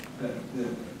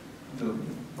the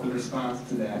response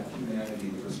to that humanity,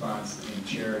 the response in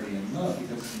charity and love,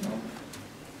 because, you know,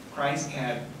 Christ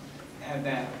had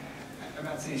that. I'm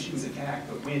not saying she was attacked,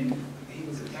 but when he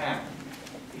was attacked,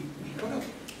 he could have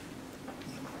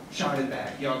shouted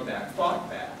back, yelled back, fought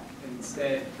back, and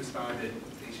instead responded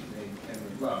patiently and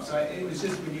with love. So it was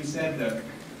just when you said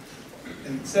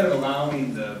instead of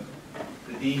allowing the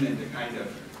demon to kind of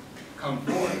come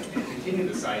forth and continue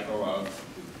the cycle of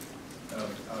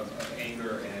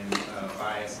anger and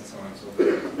bias and so on and so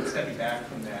forth, stepping back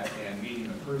from that and meeting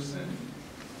the person,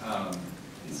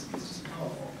 it's just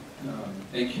powerful.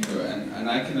 Thank you, and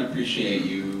I can appreciate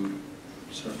you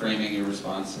sort of framing your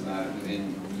response to that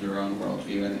within your own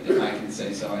worldview, and if I can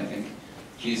say so, I think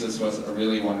Jesus was a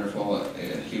really wonderful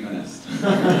humanist. Can I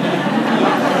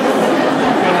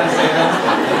say that?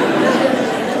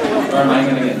 Or am I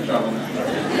going to get in trouble now?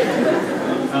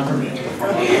 Not for me.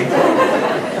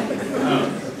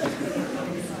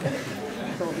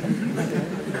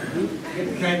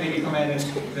 Can I maybe come at it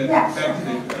back to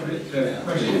the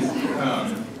question,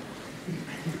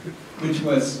 which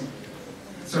was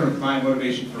sort of my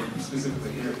motivation for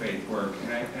specifically interfaith work,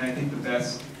 and I think the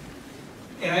best,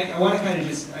 and I want to kind of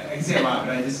just, I can say a lot,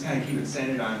 but I just kind of keep it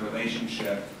centered on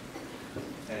relationship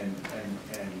and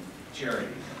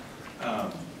charity.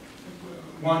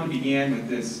 One began with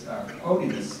this, quoting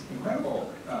this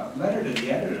incredible letter to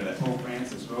the editor that Pope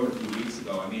Francis wrote a few weeks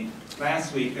ago. I mean,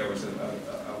 last week there was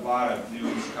a lot of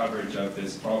news coverage of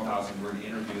this 12,000-word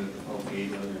interview that the Pope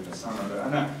gave earlier in the summer, but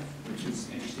I'm not which is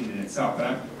interesting in itself. But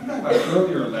I'm talking about an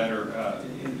earlier letter,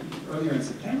 earlier in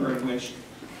September, in which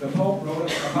the Pope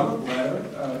wrote a public letter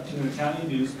to an Italian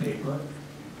newspaper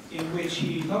in which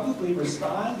he publicly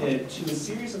responded to a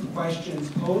series of questions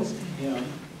posed to him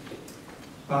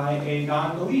by a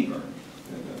non-believer,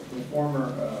 the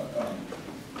former,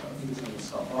 I think his name was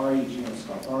Scalfari, Gino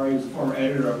Scalfari, he was the former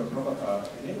editor of Repubblica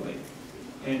in Italy.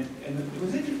 And it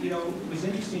was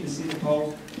interesting to see the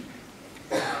Pope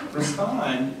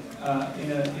respond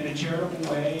in a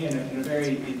charitable way, in a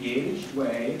very engaged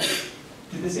way,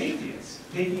 to this atheist,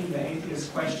 taking the atheist's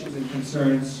questions and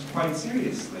concerns quite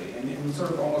seriously, and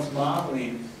sort of almost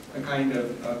modeling the kind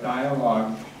of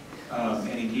dialogue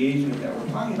and engagement that we're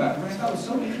talking about. And what I thought was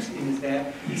so interesting is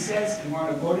that he says, and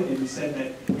Marta quoted him, he said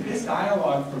that this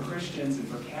dialogue for Christians and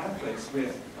for Catholics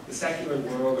with the secular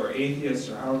world or atheists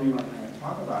or however you want to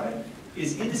talk about it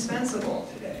is indispensable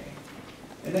today.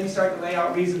 And then he started to lay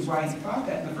out reasons why he thought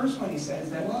that. And the first one he says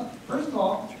that, well, first of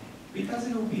all, because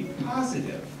it will be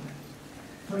positive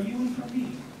for you and for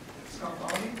me,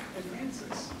 Scalfari and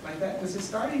Francis. Like that was his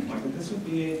starting point, that this would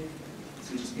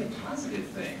just be a positive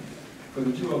thing for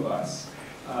the two of us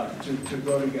to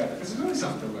grow together. Because there's always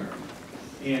something to learn.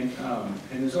 And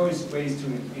there's always ways to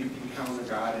encounter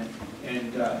God.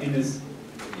 And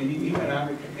he went on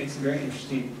to make some very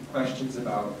interesting questions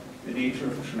about the nature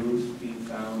of truth being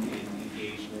found in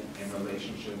engagement and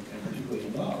relationship, and particularly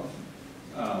in love.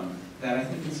 That I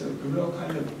think is a real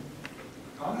kind of,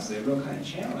 honestly, a real kind of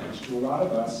challenge to a lot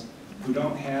of us who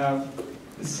don't have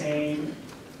the same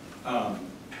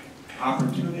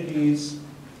opportunities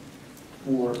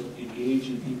for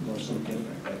engaging people who are so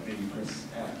different that maybe Chris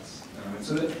has. And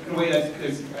so that, in a way,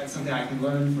 that's something I can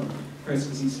learn from Chris,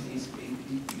 because he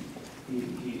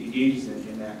engages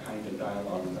in that kind of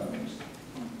dialogue with others.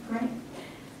 Great.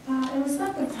 In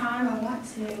respect of time, I want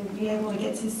to be able to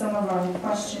get to some of our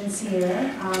questions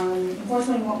here.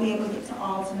 Unfortunately, we won't be able to get to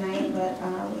all tonight, but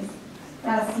we've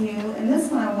got a few. And this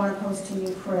one I want to pose to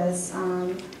you, Chris.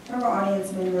 Our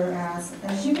audience member asked,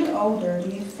 as you get older, do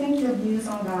you think your views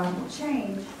on God will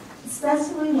change,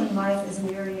 especially when life is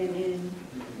nearing an end?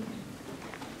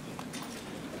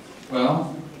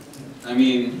 Well, I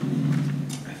mean,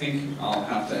 I think I'll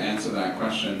have to answer that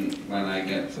question when I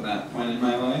get to that point in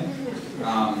my life.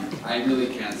 I really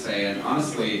can't say, and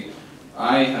honestly,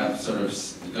 I have sort of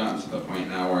gotten to the point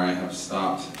now where I have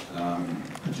stopped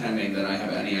pretending that I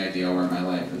have any idea where my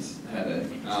life is headed.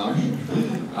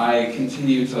 I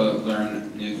continue to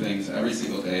learn new things every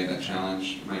single day that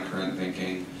challenge my current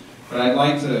thinking, but I'd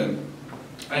like to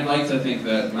think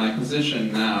that my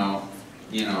position now,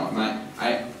 you know, my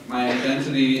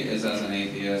identity is as an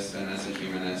atheist and as a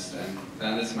humanist, and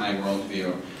that is my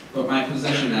worldview. But my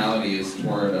positionality is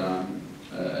toward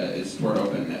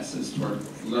openness, is toward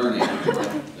learning, toward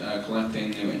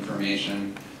collecting new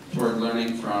information, toward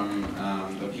learning from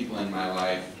the people in my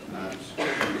life,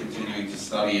 continuing to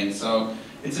study. And so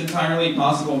it's entirely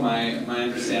possible my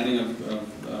understanding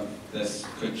of this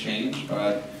could change,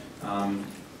 but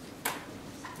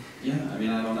yeah, I mean,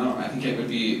 I don't know. I think it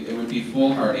would be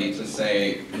foolhardy to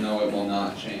say no, it will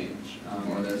not change,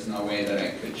 or there's no way that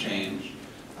it could change.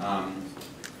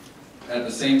 At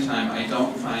the same time, I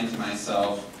don't find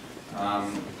myself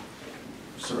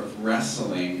sort of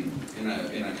wrestling in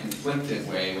a conflicted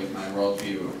way with my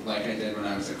worldview like I did when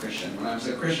I was a Christian. When I was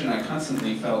a Christian, I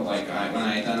constantly felt like when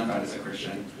I identified as a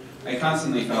Christian, I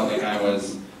constantly felt like I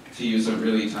was, to use a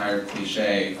really tired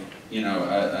cliche, you know,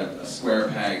 a square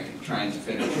peg trying to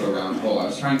fit into a round hole. I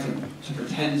was trying to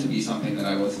pretend to be something that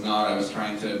I was not. I was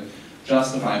trying to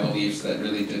justify beliefs that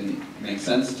really didn't make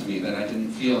sense to me, that I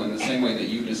didn't feel in the same way that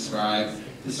you describe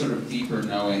this sort of deeper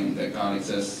knowing that God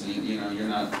exists. You know, you're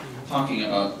not talking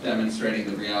about demonstrating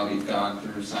the reality of God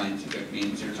through scientific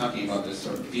means. You're talking about this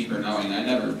sort of deeper knowing. I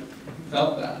never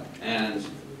felt that. And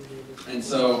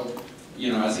so,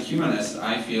 you know, as a humanist,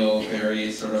 I feel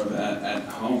very sort of at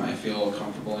home. I feel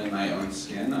comfortable in my own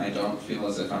skin. I don't feel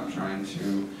as if I'm trying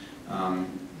to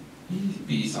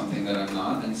be something that I'm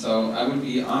not. And so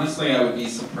honestly, I would be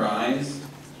surprised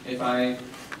if I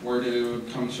were to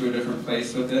come to a different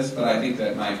place with this, but I think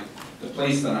that the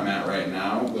place that I'm at right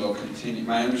now will continue,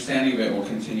 my understanding of it will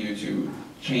continue to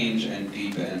change and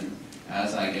deepen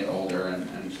as I get older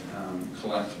and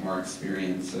collect more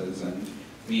experiences and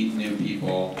meet new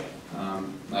people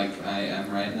like I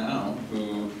am right now,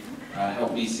 who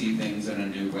help me see things in a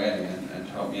new way and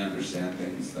help me understand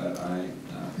things that I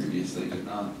previously did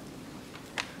not.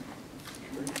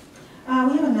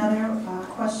 We have another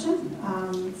question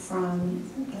from,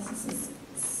 I guess this is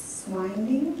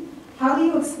Swinding. How do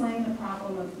you explain the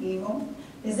problem of evil?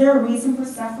 Is there a reason for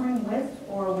suffering with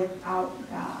or without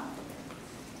God?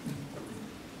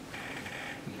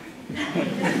 I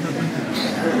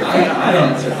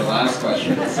answered the last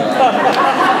question, so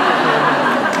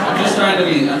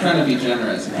I'm trying to be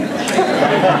generous.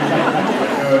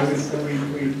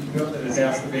 We built it as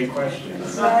ask the big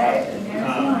questions. Right.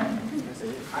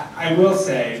 I will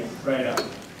say right up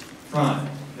front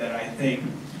that I think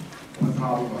the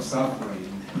problem of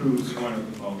suffering proves one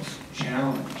of the most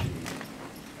challenging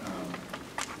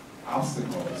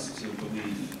obstacles to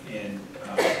belief in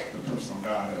the personal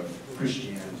God of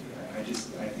Christianity. I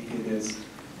think it is,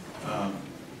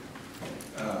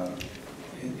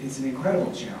 it's an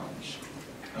incredible challenge.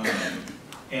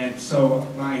 And so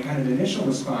my kind of initial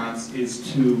response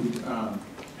is to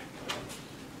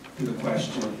the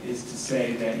question is to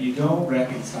say that you don't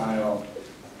reconcile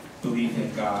belief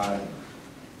in God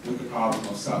with the problem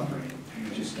of suffering.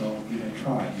 You just don't even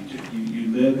try. You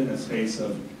live in a space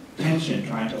of tension,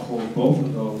 trying to hold both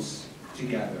of those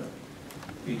together.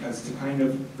 Because to kind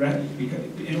of,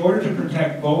 in order to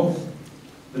protect both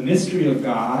the mystery of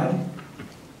God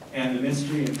and the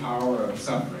mystery and power of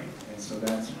suffering. And so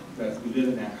that's we live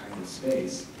in that kind of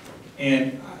space.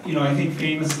 And I think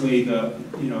famously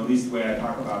at least the way I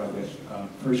talk about it with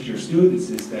first-year students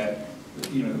is that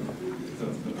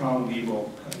the problem of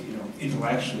evil,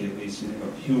 intellectually at least,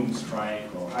 Hume's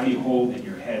triangle. How do you hold in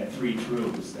your head three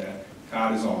truths that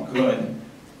God is all good,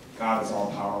 God is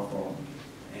all powerful,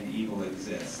 and evil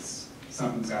exists?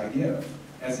 Something's got to give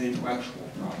as an intellectual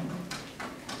problem.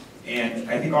 And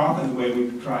I think often the way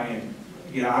we try and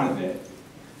get out of it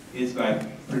is by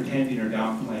pretending or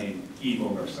downplaying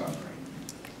evil or suffering.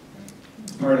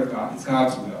 It's part of God. It's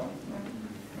God's will.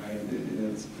 Right?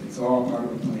 It's all part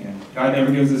of the plan. God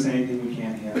never gives us anything we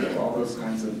can't handle. All those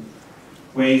kinds of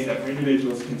ways that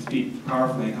individuals can speak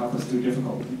powerfully and help us through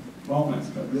difficult moments,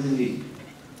 but really,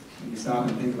 when you stop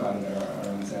and think about it, are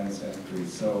unsatisfactory.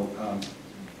 So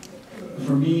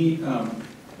for me,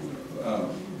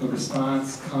 the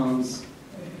response comes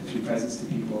through presence to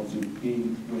people, through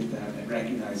being with them and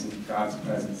recognizing God's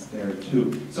presence there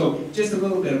too. So just a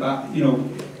little bit about,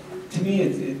 to me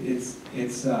it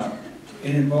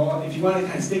involves, if you want to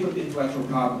kind of stick with the intellectual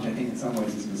problem, which I think in some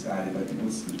ways is misguided, but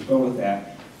let's go with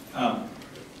that.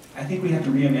 I think we have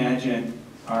to reimagine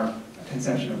our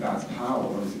conception of God's power.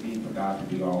 What does it mean for God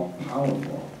to be all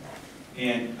powerful?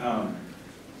 And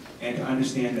to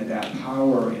understand that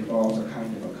power involves a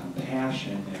kind of a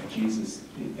compassion that Jesus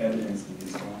evidenced in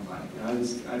his own life. And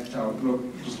I tell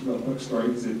just a real quick story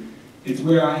because it's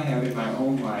where I have in my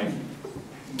own life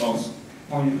most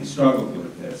poignantly struggled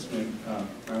with this. When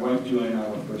my wife Julie and I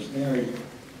were first married,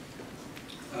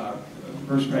 the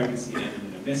first pregnancy ended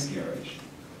in a miscarriage.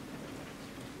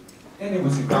 And it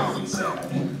was incredibly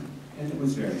sad. And it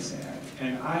was very sad.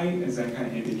 And I, as I kind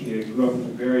of indicated, grew up with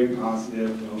a very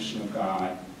positive notion of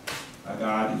God. A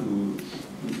God who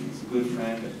was a good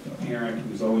friend, a parent who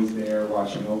was always there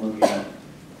watching over me.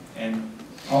 And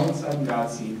all of a sudden God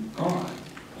seemed gone.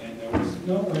 And there was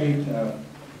no way to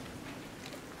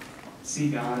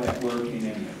see God at work in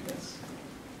any of this.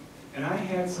 And I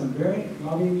had some very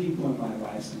loving people in my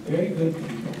life, some very good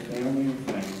people, family and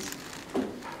friends,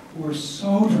 who were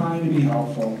so trying to be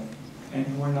helpful and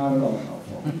who were not at all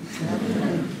helpful.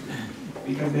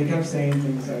 Because they kept saying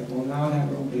things like, well, now that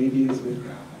little baby is with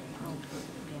God.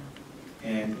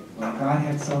 And well, God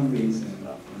had some reason,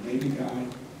 or maybe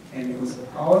God, and it was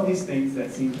all of these things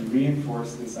that seemed to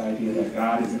reinforce this idea that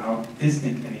God is out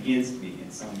distant and against me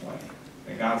in some way.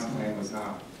 That God's plan was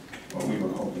not what we were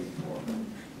hoping for.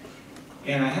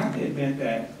 And I have to admit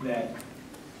that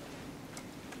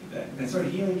sort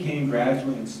of healing came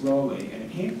gradually and slowly, and it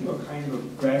came through a kind of a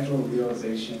gradual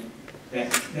realization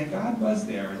that God was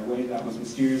there in a way that was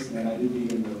mysterious and that I didn't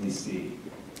even really see.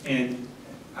 And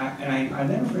I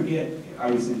never forget, I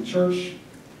was in church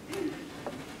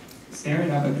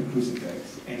staring up at the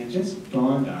crucifix, and it just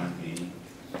dawned on me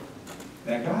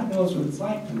that God knows what it's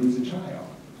like to lose a child.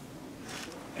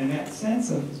 And that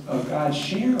sense of God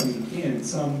sharing in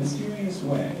some mysterious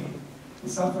way the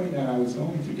suffering that I was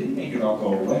going through didn't make it all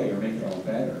go away or make it all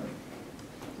better,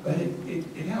 but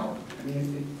it helped. I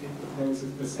mean, there was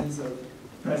a sense of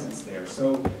presence there.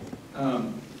 So, I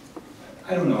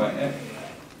don't know.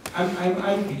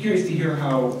 I'm curious to hear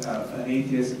how an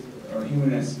atheist or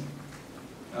humanist,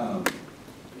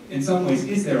 in some ways,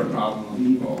 is there a problem of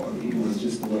evil, or evil is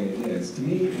just the way it is? To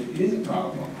me, it is a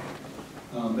problem,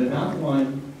 but not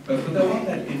one, but the one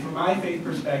that, from my faith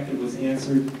perspective, was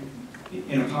answered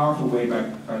in a powerful way by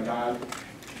God's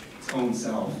own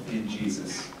self in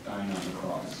Jesus dying on the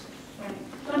cross. Right.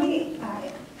 Let me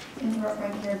interrupt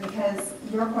right here because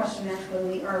your question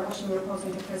actually, or what you were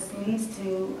posing to Chris, leads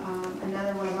to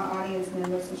another one of our audience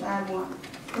members, which I want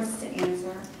Chris to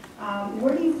answer.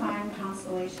 Where do you find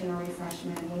consolation or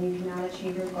refreshment when you cannot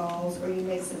achieve your goals or you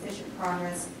make sufficient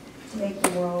progress to make the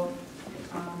world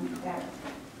better?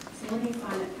 So where do you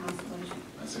find that consolation?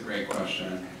 That's a great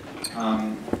question.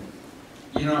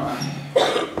 You know,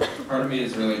 part of me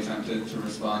is really tempted to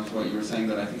respond to what you were saying,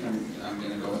 but I think I'm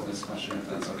going to go with this question if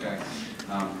that's okay.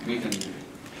 We can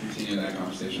continue that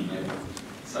conversation later.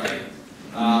 Sorry.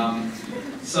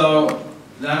 So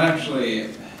that actually,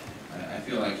 I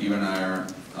feel like you and I are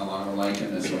a lot alike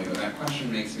in this way, but that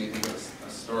question makes me think of a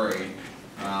story.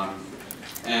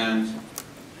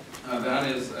 That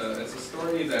is, it's a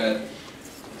story that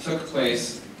took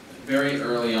place very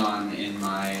early on in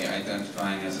my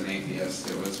identifying as an atheist.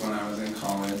 It was when I was in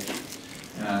college,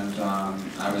 and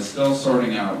I was still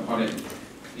sorting out what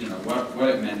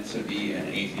it meant to be an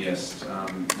atheist.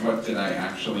 What did I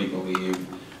actually believe?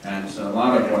 And so a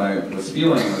lot of what I was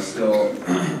feeling was still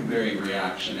very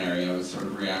reactionary. I was sort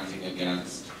of reacting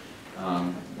against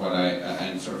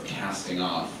and sort of casting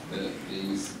off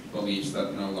these beliefs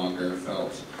that no longer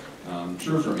felt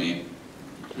true for me.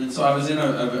 And so I was in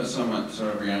a somewhat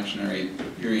sort of reactionary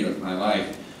period of my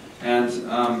life. And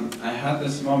I had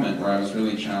this moment where I was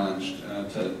really challenged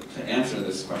to answer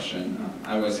this question.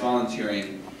 I was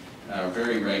volunteering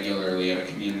very regularly at a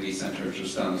community center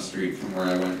just down the street from where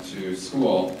I went to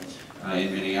school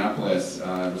in Minneapolis.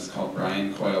 It was called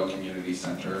Breen Community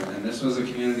Center, and this was a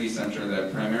community center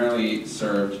that primarily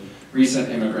served recent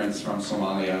immigrants from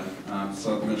Somalia.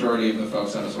 So the majority of the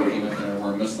folks I was working with there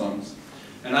were Muslims.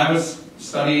 And I was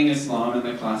studying Islam in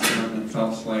the classroom and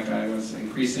felt like I was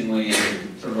increasingly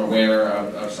sort of aware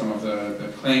of some of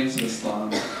the claims of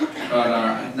Islam, but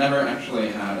I'd never actually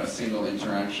had a single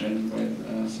interaction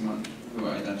with someone who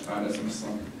identified as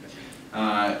Muslim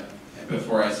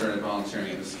before I started volunteering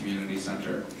at this community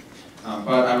center.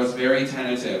 But I was very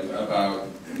tentative about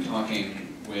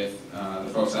talking with the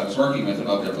folks I was working with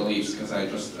about their beliefs, because I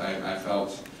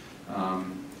felt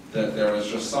that there was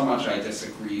just so much I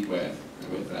disagreed with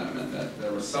them, and that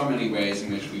there were so many ways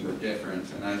in which we were different,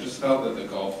 and I just felt that the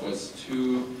gulf was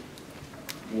too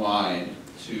wide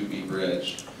to be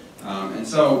bridged. And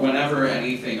so whenever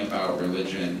anything about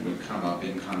religion would come up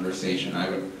in conversation, I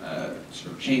would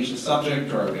sort of change the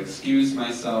subject, or I would excuse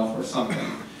myself or something,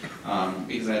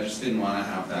 because I just didn't want to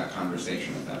have that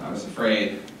conversation with them. I was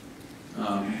afraid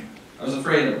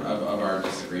of our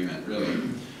disagreement, really.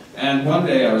 And one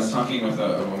day I was talking with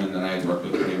a woman that I had worked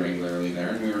with pretty regularly there,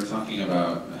 and we were talking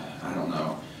about, I don't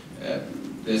know,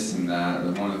 this and that.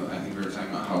 I think we were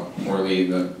talking about how poorly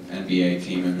the NBA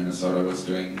team in Minnesota was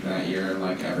doing that year,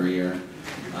 like every year.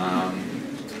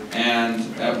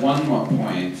 And at one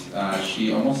point,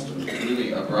 she almost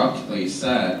really abruptly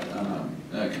said,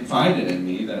 confided in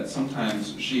me that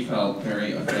sometimes she felt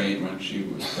very afraid when she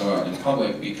would go out in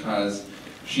public because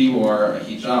she wore a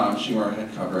hijab, she wore a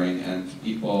head covering, and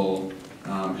people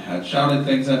had shouted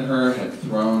things at her, had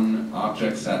thrown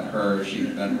objects at her, she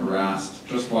had been harassed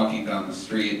just walking down the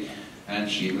street, and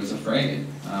she was afraid.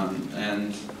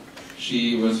 And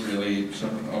she was really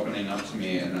sort of opening up to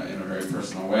me in a very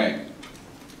personal way.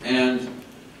 And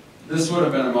this would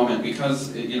have been a moment,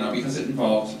 because it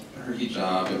involved her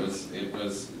hijab,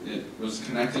 it was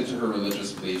connected to her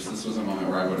religious beliefs. This was a moment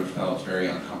where I would have felt very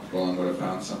uncomfortable and would have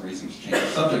found some reason to change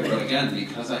the subject. But again,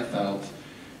 because I felt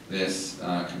this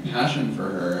compassion for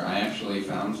her, I actually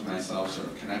found myself sort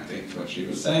of connecting to what she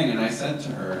was saying. And I said to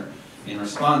her in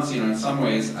response, in some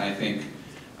ways I think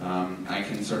I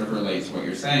can sort of relate to what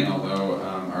you're saying, although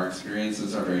our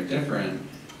experiences are very different.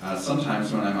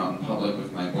 Sometimes when I'm out in public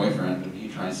with my boyfriend and he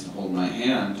tries to hold my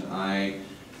hand,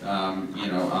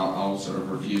 I'll sort of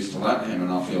refuse to let him,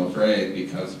 and I'll feel afraid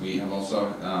because we have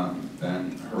also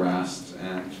been harassed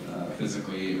and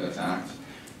physically attacked,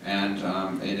 and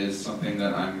it is something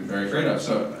that I'm very afraid of.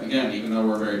 So again, even though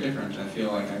we're very different, I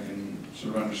feel like I can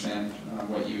sort of understand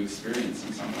what you experience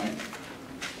in some way.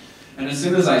 And as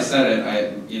soon as I said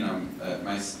it,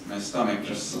 my stomach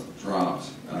just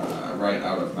dropped right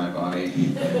out of my body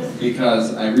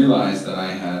because I realized that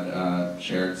I had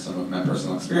shared some of my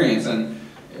personal experience, and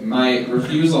my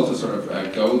refusal to sort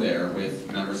of go there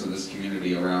with members of this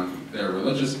community around their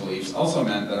religious beliefs also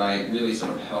meant that I really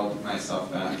sort of held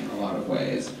myself back in a lot of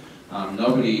ways.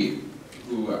 Nobody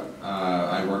who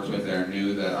I worked with there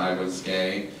knew that I was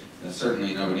gay.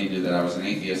 Certainly nobody knew that I was an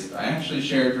atheist. I actually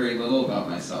shared very little about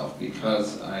myself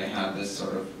because I had this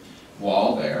sort of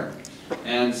wall there.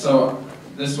 And so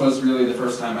this was really the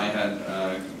first time I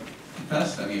had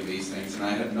confessed any of these things, and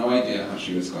I had no idea how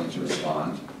she was going to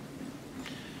respond.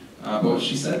 But what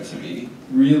she said to me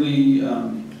really,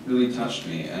 really touched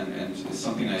me, and is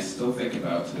something I still think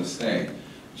about to this day.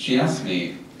 She asked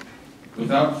me,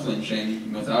 without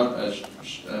flinching, without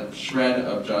a shred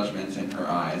of judgment in her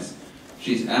eyes,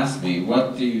 she's asked me,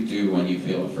 what do you do when you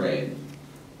feel afraid?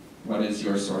 What is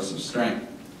your source of strength?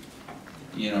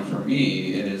 You know, for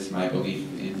me, it is my belief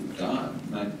in God,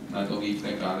 my belief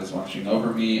that God is watching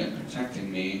over me and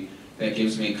protecting me, that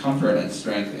gives me comfort and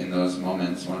strength in those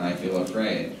moments when I feel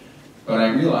afraid. But I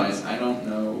realize I don't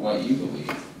know what you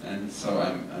believe, and so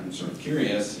I'm sort of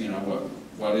curious, you know,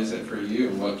 what is it for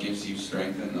you? What gives you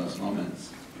strength in those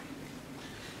moments?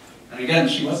 And again,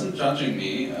 she wasn't judging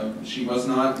me. She was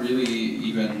not really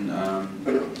even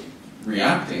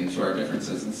reacting to our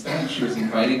differences. Instead, she was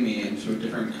inviting me into a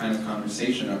different kind of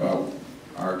conversation about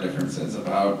our differences,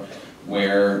 about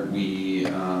where we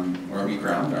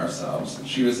ground ourselves.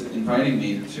 She was inviting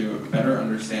me to better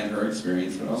understand her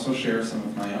experience, but also share some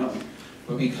of my own.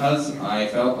 But because I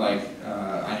felt like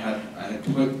I had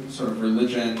put sort of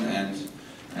religion and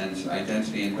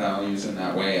identity and values in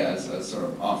that way as a sort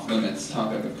of off-limits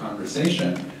topic of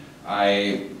conversation,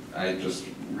 I just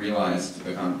realized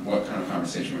what kind of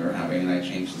conversation we were having, and I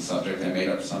changed the subject. I made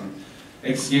up some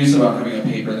excuse about having a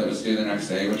paper that was due the next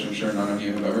day, which I'm sure none of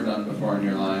you have ever done before in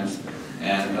your lives,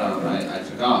 and I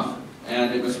took off.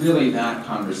 And it was really that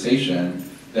conversation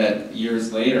that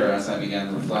years later, as I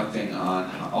began reflecting on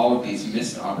all of these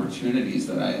missed opportunities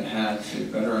that I had had to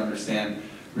better understand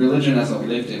religion as a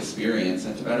lived experience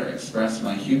and to better express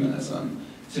my humanism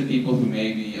to people who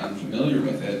may be unfamiliar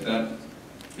with it, that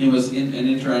it was an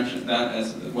interaction, that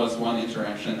was one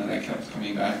interaction that I kept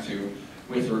coming back to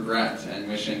with regret and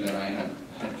wishing that I had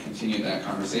continued that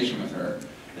conversation with her.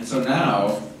 And so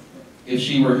now, if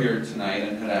she were here tonight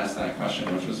and had asked that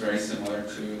question, which was very similar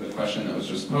to the question that was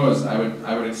just posed,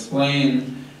 I would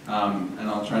explain, and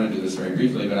I'll try to do this very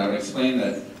briefly, but I would explain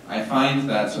that I find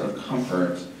that sort of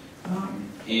comfort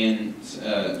in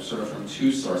sort of from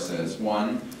two sources.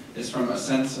 One is from a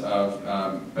sense of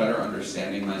better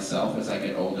understanding myself as I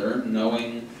get older,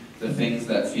 knowing the things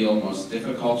that feel most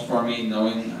difficult for me,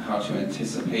 knowing how to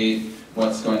anticipate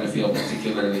what's going to feel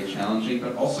particularly challenging,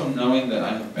 but also knowing that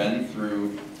I have been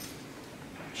through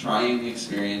trying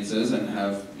experiences and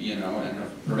have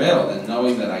prevailed, and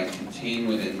knowing that I contain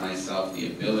within myself the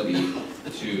ability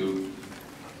to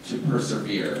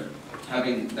persevere.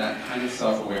 Having that kind of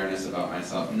self-awareness about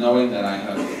myself, knowing that I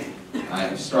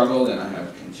have struggled and I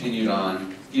have continued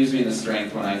on, gives me the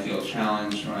strength when I feel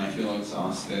challenged, when I feel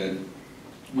exhausted,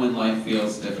 when life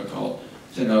feels difficult,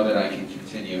 to know that I can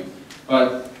continue.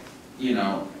 But, you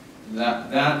know,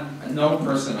 that no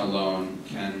person alone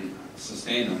can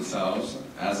sustain themselves.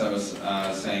 As I was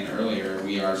saying earlier,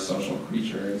 we are social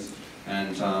creatures,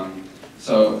 and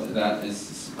so that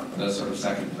is the sort of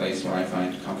second place where I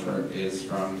find comfort, is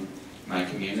from my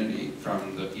community,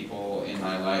 from the people in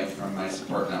my life, from my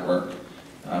support network,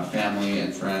 family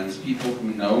and friends, people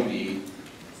who know me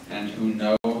and who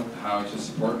know how to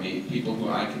support me, people who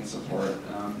I can support,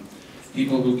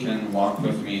 people who can walk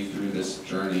with me through this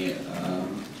journey,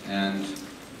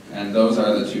 and those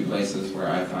are the two places where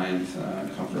I find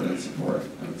comfort and support,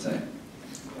 I would say.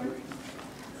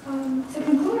 To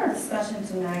conclude our discussion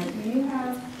tonight, do you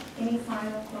have any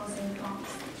final closing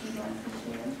thoughts you'd like to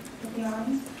share with the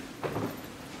audience?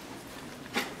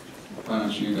 Why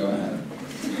don't you go ahead?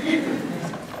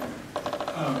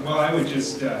 Well, I would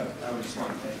just want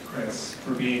to thank Chris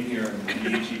for being here and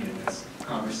engaging in this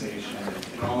conversation,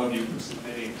 and all of you for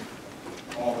submitting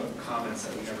all the comments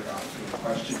that we never got to, the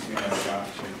questions we never got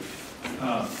to.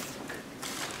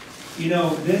 You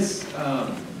know, this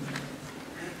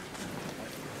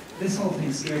whole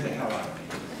thing scared the hell out of me,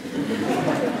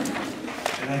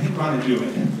 and I didn't want to do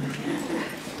it.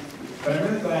 But I'm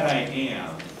really glad I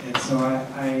am, and so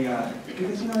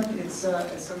because, you know, it's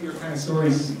as some of your kind of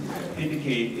stories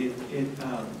indicate,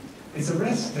 it's a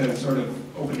risk to sort of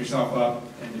open yourself up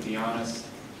and to be honest,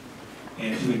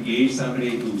 and to engage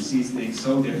somebody who sees things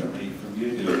so differently from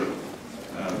you do,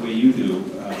 the way you do,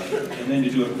 and then to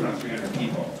do it in front of 300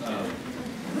 people.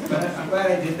 But I'm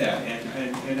glad I did that,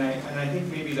 and I think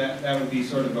maybe that would be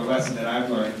sort of a lesson that I've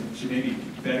learned, to maybe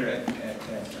be better at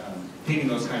taking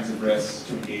those kinds of risks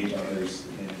to engage others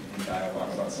in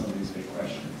dialogue about some of these big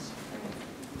questions.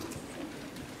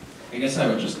 I guess I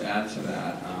would just add to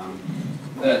that,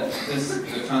 the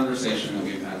conversation that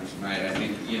we've had tonight, I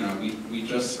think, you know, we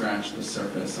just scratched the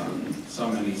surface on so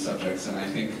many subjects, and I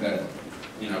think that,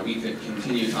 you know, we could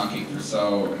continue talking for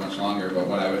so much longer, but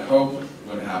what I would hope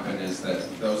would happen is that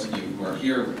those of you who are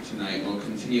here tonight will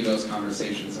continue those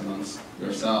conversations amongst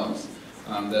yourselves,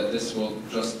 that this will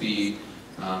just be,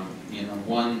 you know,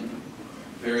 one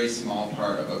very small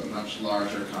part of a much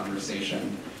larger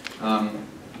conversation.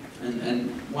 And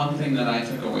one thing that I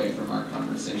took away from our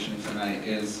conversation tonight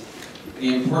is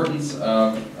the importance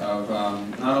of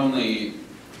not only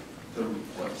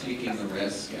of taking the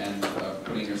risk and of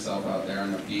putting yourself out there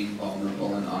and of being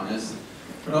vulnerable and honest,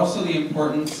 but also the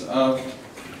importance of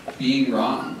being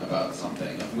wrong about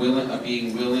something, of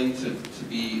being willing to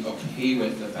be okay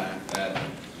with the fact that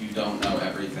you don't know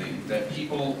everything, that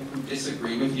people who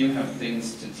disagree with you have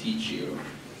things to teach you.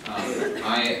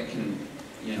 I can,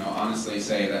 honestly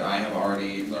say that I have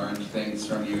already learned things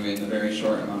from you in the very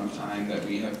short amount of time that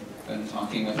we have been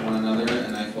talking with one another,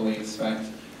 and I fully expect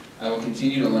I will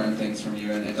continue to learn things from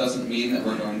you. And it doesn't mean that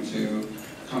we're going to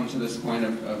come to this point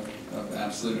of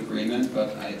absolute agreement,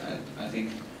 but I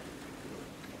think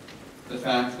the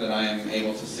fact that I am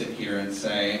able to sit here and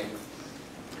say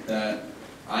that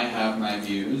I have my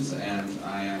views and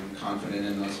I am confident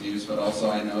in those views, but also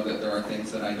I know that there are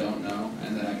things that I don't know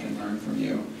and that I can learn from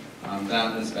you.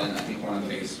 That has been, I think, one of the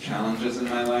biggest challenges in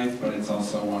my life, but it's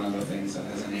also one of the things that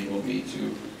has enabled me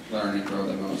to learn and grow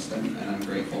the most, and I'm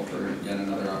grateful for yet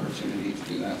another opportunity to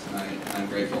do that tonight. And I'm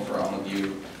grateful for all of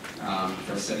you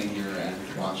for sitting here and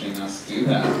watching us do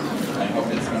that. I hope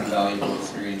it's been a valuable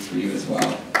experience for you as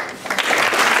well.